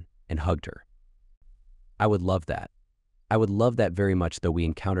 leaned in, and hugged her. "I would love that. I would love that very much." Though we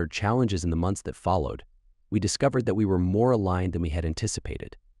encountered challenges in the months that followed, we discovered that we were more aligned than we had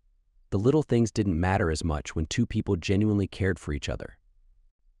anticipated. The little things didn't matter as much when two people genuinely cared for each other.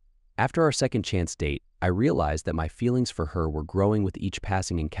 After our second chance date, I realized that my feelings for her were growing with each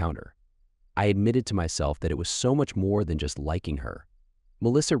passing encounter. I admitted to myself that it was so much more than just liking her.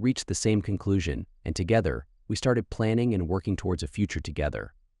 Melissa reached the same conclusion, and together, we started planning and working towards a future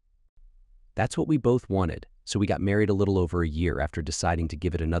together. That's what we both wanted, so we got married a little over a year after deciding to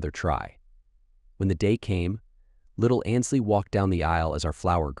give it another try. When the day came, little Ansley walked down the aisle as our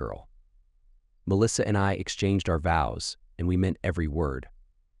flower girl. Melissa and I exchanged our vows, and we meant every word.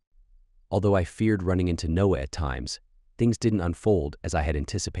 Although I feared running into Noah at times, things didn't unfold as I had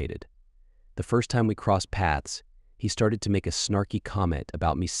anticipated. The first time we crossed paths, he started to make a snarky comment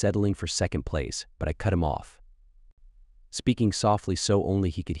about me settling for second place, but I cut him off. Speaking softly so only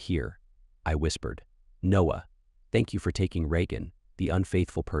he could hear, I whispered, "Noah, thank you for taking Reagan, the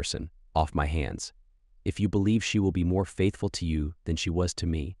unfaithful person, off my hands. If you believe she will be more faithful to you than she was to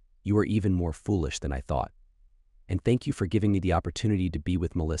me, you are even more foolish than I thought. And thank you for giving me the opportunity to be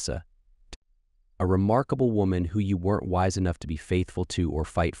with Melissa, a remarkable woman who you weren't wise enough to be faithful to or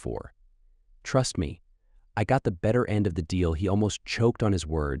fight for. Trust me, I got the better end of the deal." He almost choked on his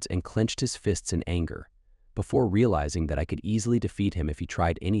words and clenched his fists in anger, before realizing that I could easily defeat him if he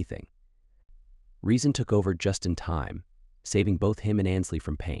tried anything. Reason took over just in time, saving both him and Ansley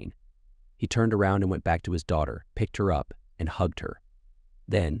from pain. He turned around and went back to his daughter, picked her up, and hugged her.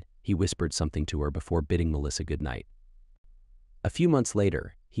 Then, he whispered something to her before bidding Melissa goodnight. A few months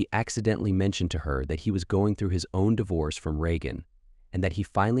later, he accidentally mentioned to her that he was going through his own divorce from Reagan, and that he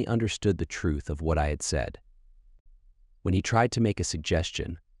finally understood the truth of what I had said. When he tried to make a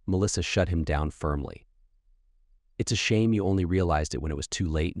suggestion, Melissa shut him down firmly. "It's a shame you only realized it when it was too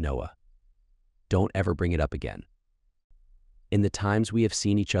late, Noah. Don't ever bring it up again." In the times we have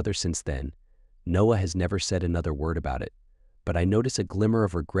seen each other since then, Noah has never said another word about it, but I notice a glimmer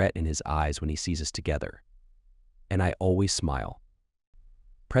of regret in his eyes when he sees us together. And I always smile.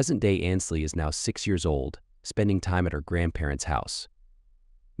 Present-day Ansley is now 6 years old, spending time at her grandparents' house.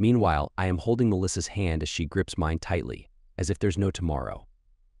 Meanwhile, I am holding Melissa's hand as she grips mine tightly, as if there's no tomorrow,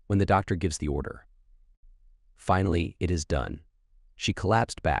 when the doctor gives the order. Finally, it is done. She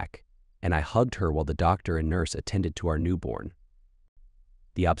collapsed back, and I hugged her while the doctor and nurse attended to our newborn.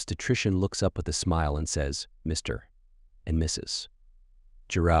 The obstetrician looks up with a smile and says, "Mr. and Mrs.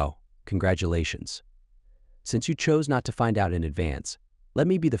 Giroux, congratulations. Since you chose not to find out in advance, let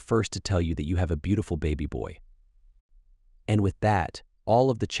me be the first to tell you that you have a beautiful baby boy. And with that, all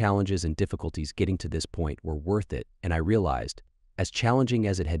of the challenges and difficulties getting to this point were worth it, and I realized, as challenging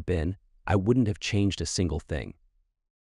as it had been, I wouldn't have changed a single thing.